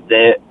so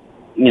the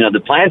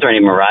plans aren't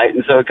even right.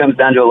 And so it comes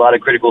down to a lot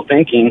of critical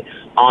thinking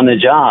on the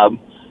job,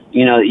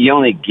 you know, that you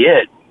only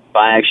get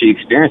by actually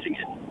experiencing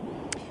it.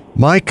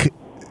 Mike,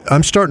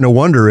 I'm starting to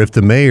wonder if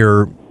the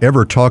mayor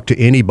ever talked to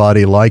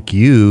anybody like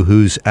you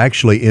who's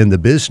actually in the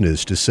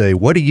business to say,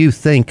 what do you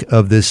think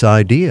of this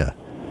idea?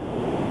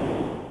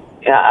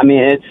 Yeah, I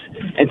mean,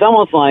 it's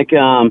almost like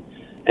you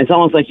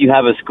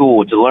have a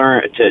school to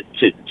learn to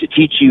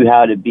teach you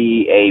how to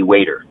be a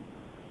waiter.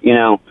 You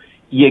know,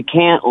 you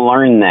can't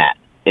learn that.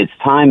 It's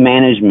time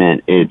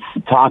management. It's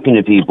talking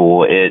to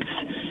people.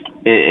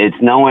 It's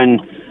knowing,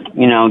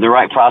 you know, the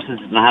right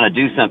processes and how to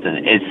do something.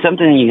 It's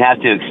something you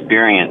have to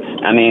experience.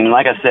 I mean,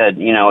 like I said,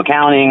 you know,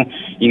 accounting,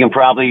 you can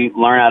probably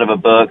learn out of a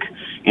book.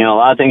 You know, a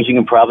lot of things you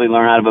can probably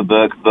learn out of a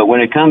book. But when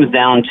it comes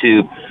down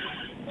to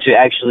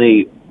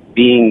actually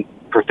being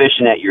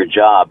proficient at your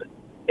job,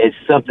 it's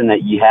something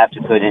that you have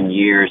to put in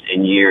years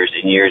and years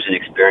and years in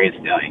experience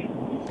doing.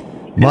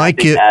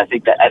 Mike, I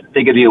think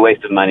it'd be a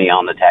waste of money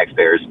on the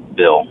taxpayers'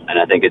 bill, and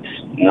I think it's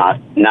not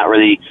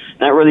really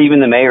even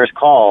the mayor's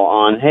call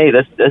on, hey,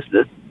 let's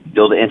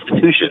build an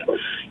institution.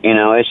 You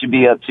know, it should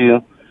be up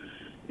to,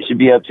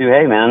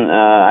 hey man,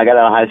 I got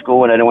out of high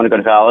school and I didn't want to go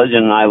to college,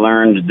 and I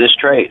learned this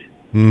trade.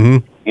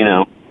 Mm-hmm. You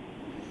know,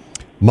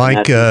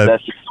 Mike,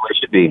 that's just the way it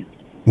should be.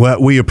 Well,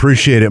 we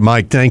appreciate it,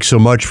 Mike. Thanks so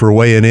much for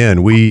weighing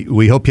in.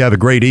 We hope you have a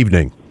great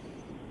evening.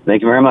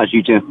 Thank you very much.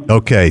 You too.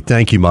 Okay.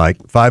 Thank you, Mike.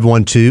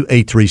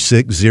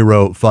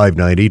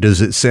 512-836-0590.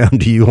 Does it sound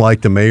to you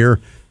like the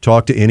mayor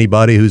talked to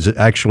anybody who's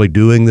actually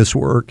doing this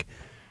work?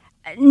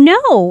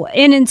 No.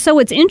 And so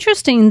it's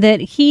interesting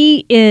that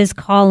he is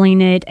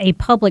calling it a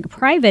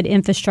public-private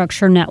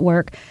infrastructure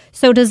network.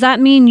 So does that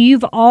mean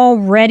you've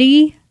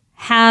already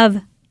have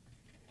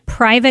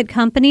private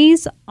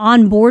companies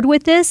on board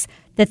with this,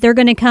 that they're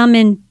going to come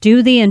and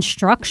do the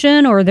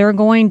instruction, or they're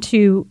going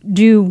to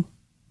do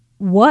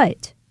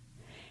what?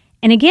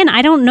 And again,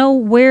 I don't know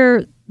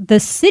where the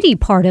city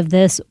part of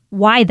this,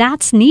 why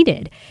that's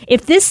needed.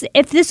 If this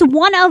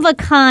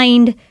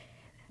one-of-a-kind,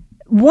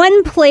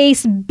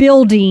 one-place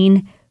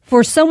building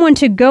for someone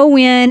to go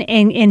in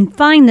and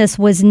find this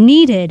was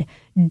needed,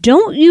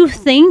 don't you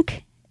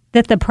think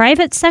that the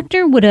private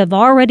sector would have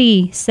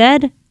already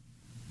said,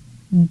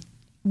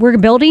 we're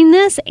building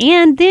this?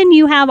 And then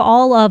you have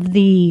all of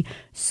the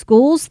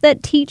schools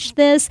that teach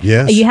this.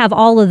 Yes. You have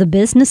all of the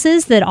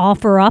businesses that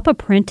offer up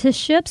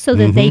apprenticeships so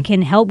that they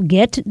can help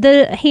get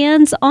the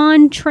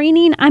hands-on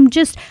training. I'm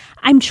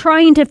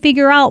trying to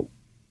figure out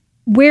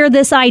where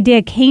this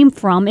idea came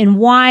from and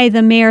why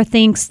the mayor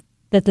thinks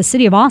that the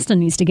city of Austin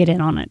needs to get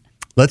in on it.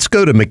 Let's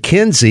go to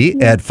Mackenzie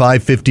at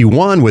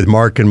 551 with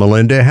Mark and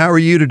Melinda. How are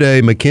you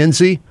today,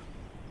 Mackenzie?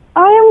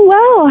 I am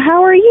well.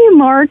 How are you,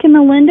 Mark and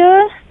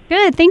Melinda?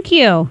 Good, thank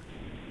you.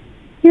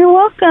 You're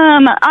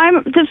welcome.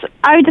 I just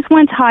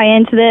want to tie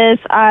into this.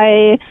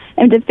 I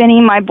am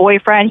defending my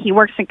boyfriend. He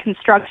works in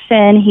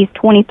construction. He's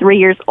 23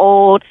 years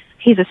old.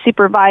 He's a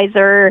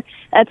supervisor.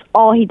 That's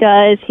all he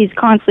does. He's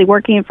constantly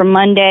working from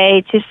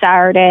Monday to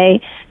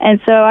Saturday. And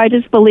so I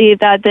just believe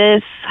that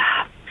this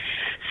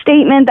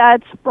statement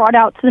that's brought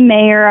out to the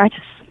mayor,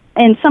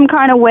 in some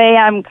kind of way,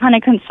 I'm kind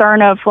of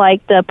concerned of,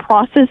 like, the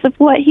process of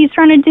what he's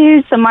trying to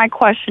do. So my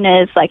question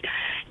is, like,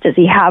 does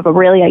he have a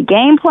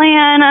game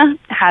plan?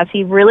 Has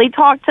he really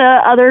talked to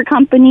other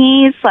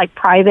companies, like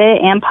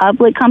private and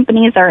public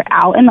companies that are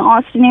out in the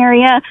Austin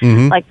area,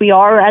 like we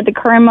are at the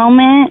current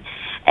moment?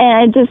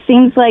 And it just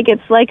seems like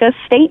it's like a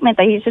statement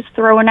that he's just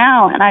throwing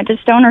out. And I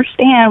just don't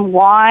understand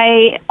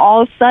why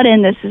all of a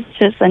sudden this is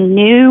just a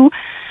new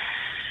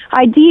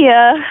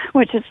idea,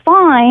 which is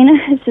fine.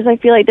 It's just I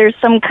feel like there's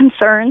some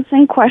concerns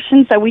and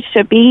questions that we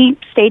should be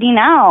stating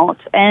out,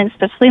 and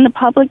especially in the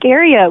public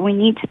area, we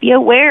need to be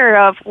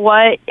aware of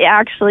what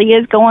actually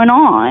is going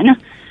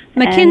on.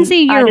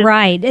 Mackenzie, you're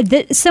right.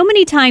 So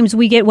many times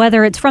we get,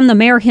 whether it's from the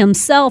mayor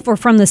himself or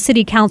from the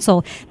city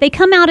council, they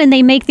come out and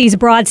they make these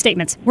broad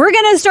statements. We're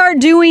going to start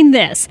doing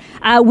this.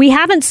 We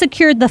haven't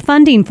secured the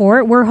funding for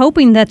it. We're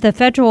hoping that the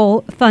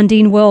federal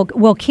funding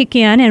will kick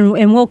in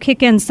and we'll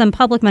kick in some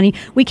public money.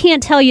 We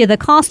can't tell you the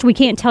cost. We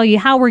can't tell you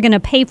how we're going to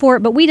pay for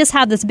it, but we just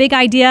have this big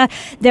idea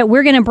that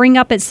we're going to bring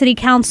up at city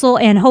council,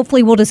 and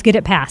hopefully we'll just get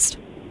it passed.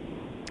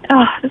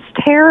 Oh, it's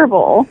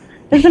terrible.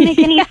 Doesn't make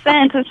any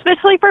sense,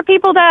 especially for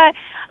people that,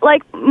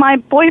 like my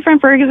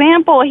boyfriend, for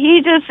example,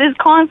 he just is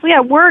constantly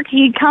at work.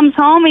 He comes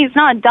home, he's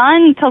not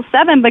done until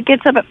 7, but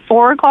gets up at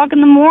 4 o'clock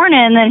in the morning,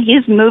 and then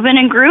he's moving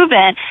and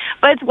grooving.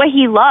 But it's what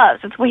he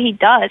loves. It's what he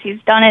does.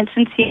 He's done it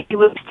since he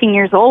was 16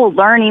 years old,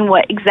 learning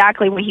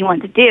exactly what he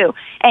wanted to do.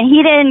 And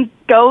he didn't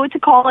go to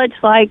college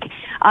like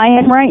I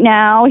am right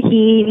now.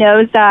 He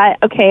knows that,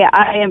 okay,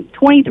 I am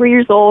 23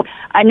 years old.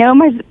 I know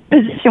my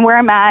position where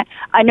I'm at.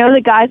 I know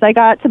the guys I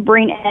got to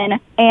bring in,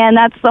 and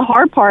that's the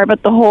hard part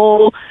about the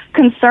whole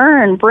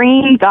concern,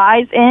 bringing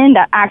guys in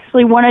that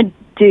actually want to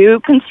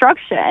do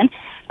construction.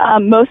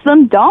 Most of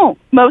them don't.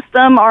 Most of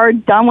them are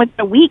done with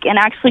the week and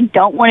actually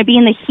don't want to be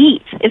in the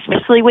heat,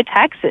 especially with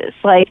Texas.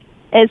 Like,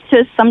 it's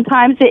just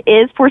sometimes it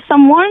is for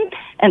someone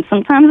and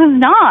sometimes it's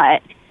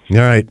not. All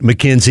right,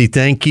 Mackenzie,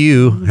 thank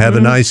you. Have a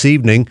nice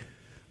evening.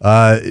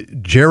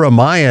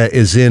 Jeremiah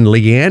is in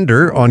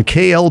Leander on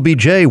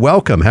KLBJ.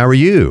 Welcome. How are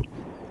you?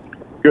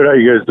 Good. How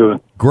you guys doing?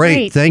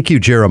 Great. Thank you,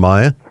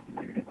 Jeremiah.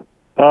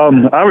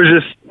 I was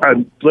just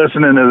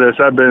listening to this.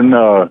 I've been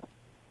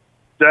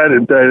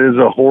that is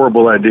a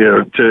horrible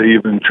idea to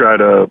even try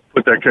to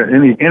put that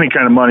any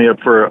kind of money up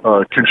for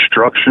a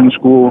construction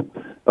school.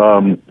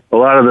 A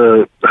lot of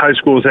the high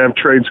schools have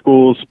trade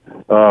schools.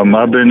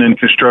 I've been in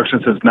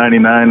construction since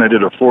 '99. I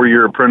did a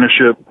 4-year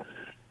apprenticeship.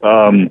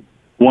 1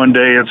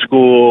 day at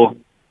school.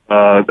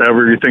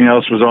 Everything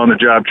else was on the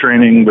job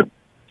training with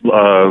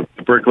the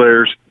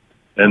bricklayers,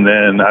 and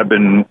then I've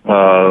been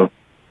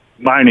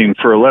mining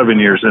for 11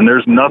 years. And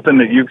there's nothing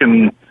that you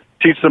can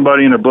teach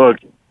somebody in a book.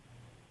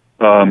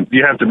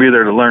 You have to be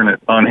there to learn it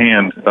on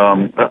hand.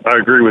 I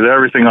agree with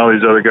everything all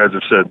these other guys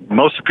have said.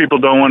 Most people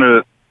don't want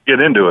to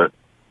get into it.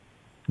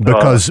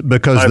 Because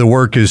the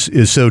work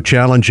is so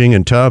challenging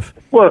and tough?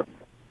 Well,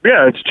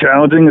 yeah, it's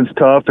challenging, it's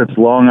tough, it's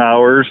long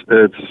hours,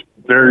 it's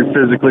very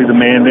physically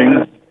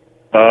demanding.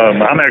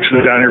 I'm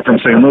actually down here from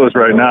St. Louis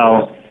right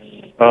now,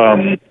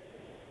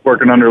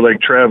 working under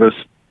Lake Travis.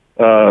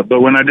 But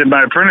when I did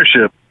my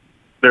apprenticeship,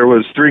 there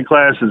was 3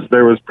 classes.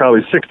 There was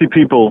probably 60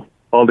 people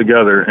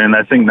altogether, and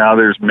I think now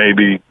there's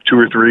maybe 2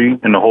 or 3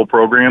 in the whole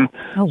program.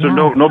 Oh, wow. So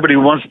nobody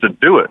wants to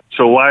do it.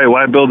 So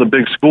why build a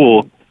big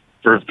school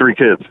for 3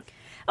 kids?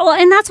 Well,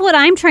 and that's what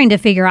I'm trying to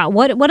figure out.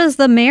 What does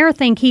the mayor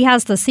think he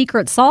has the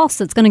secret sauce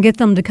that's going to get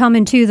them to come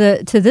into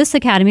to this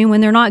academy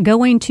when they're not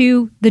going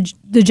to the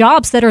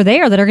jobs that are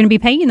there that are going to be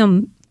paying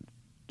them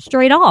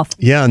straight off?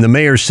 Yeah, and the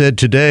mayor said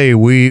today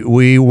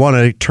we want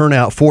to turn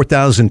out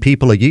 4,000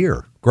 people a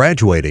year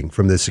graduating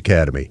from this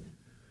academy.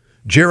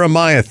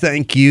 Jeremiah,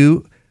 thank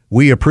you.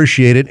 We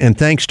appreciate it, and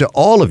thanks to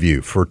all of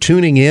you for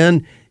tuning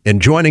in and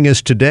joining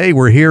us today.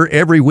 We're here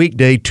every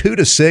weekday 2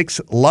 to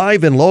 6,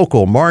 live and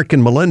local. Mark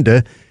and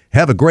Melinda.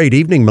 Have a great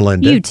evening,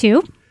 Melinda. You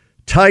too.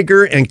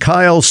 Tiger and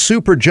Kyle's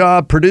super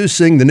job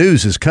producing. The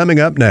news is coming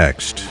up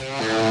next.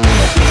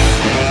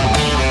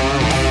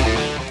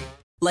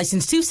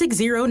 License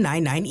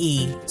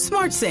 26099E.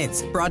 Smart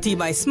Sense, brought to you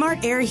by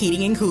Smart Air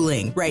Heating and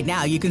Cooling. Right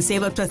now, you can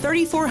save up to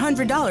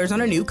 $3,400 on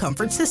a new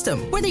comfort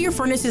system. Whether your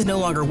furnace is no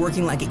longer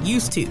working like it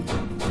used to,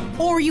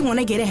 or you want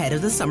to get ahead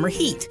of the summer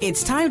heat,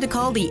 it's time to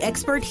call the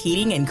expert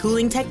heating and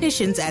cooling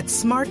technicians at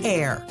Smart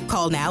Air.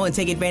 Call now and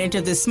take advantage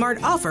of this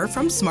smart offer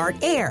from Smart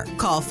Air.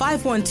 Call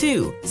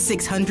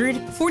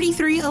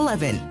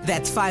 512-600-4311.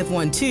 That's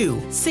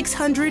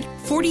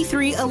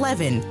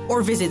 512-600-4311.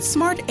 Or visit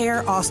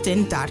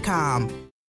smartairaustin.com.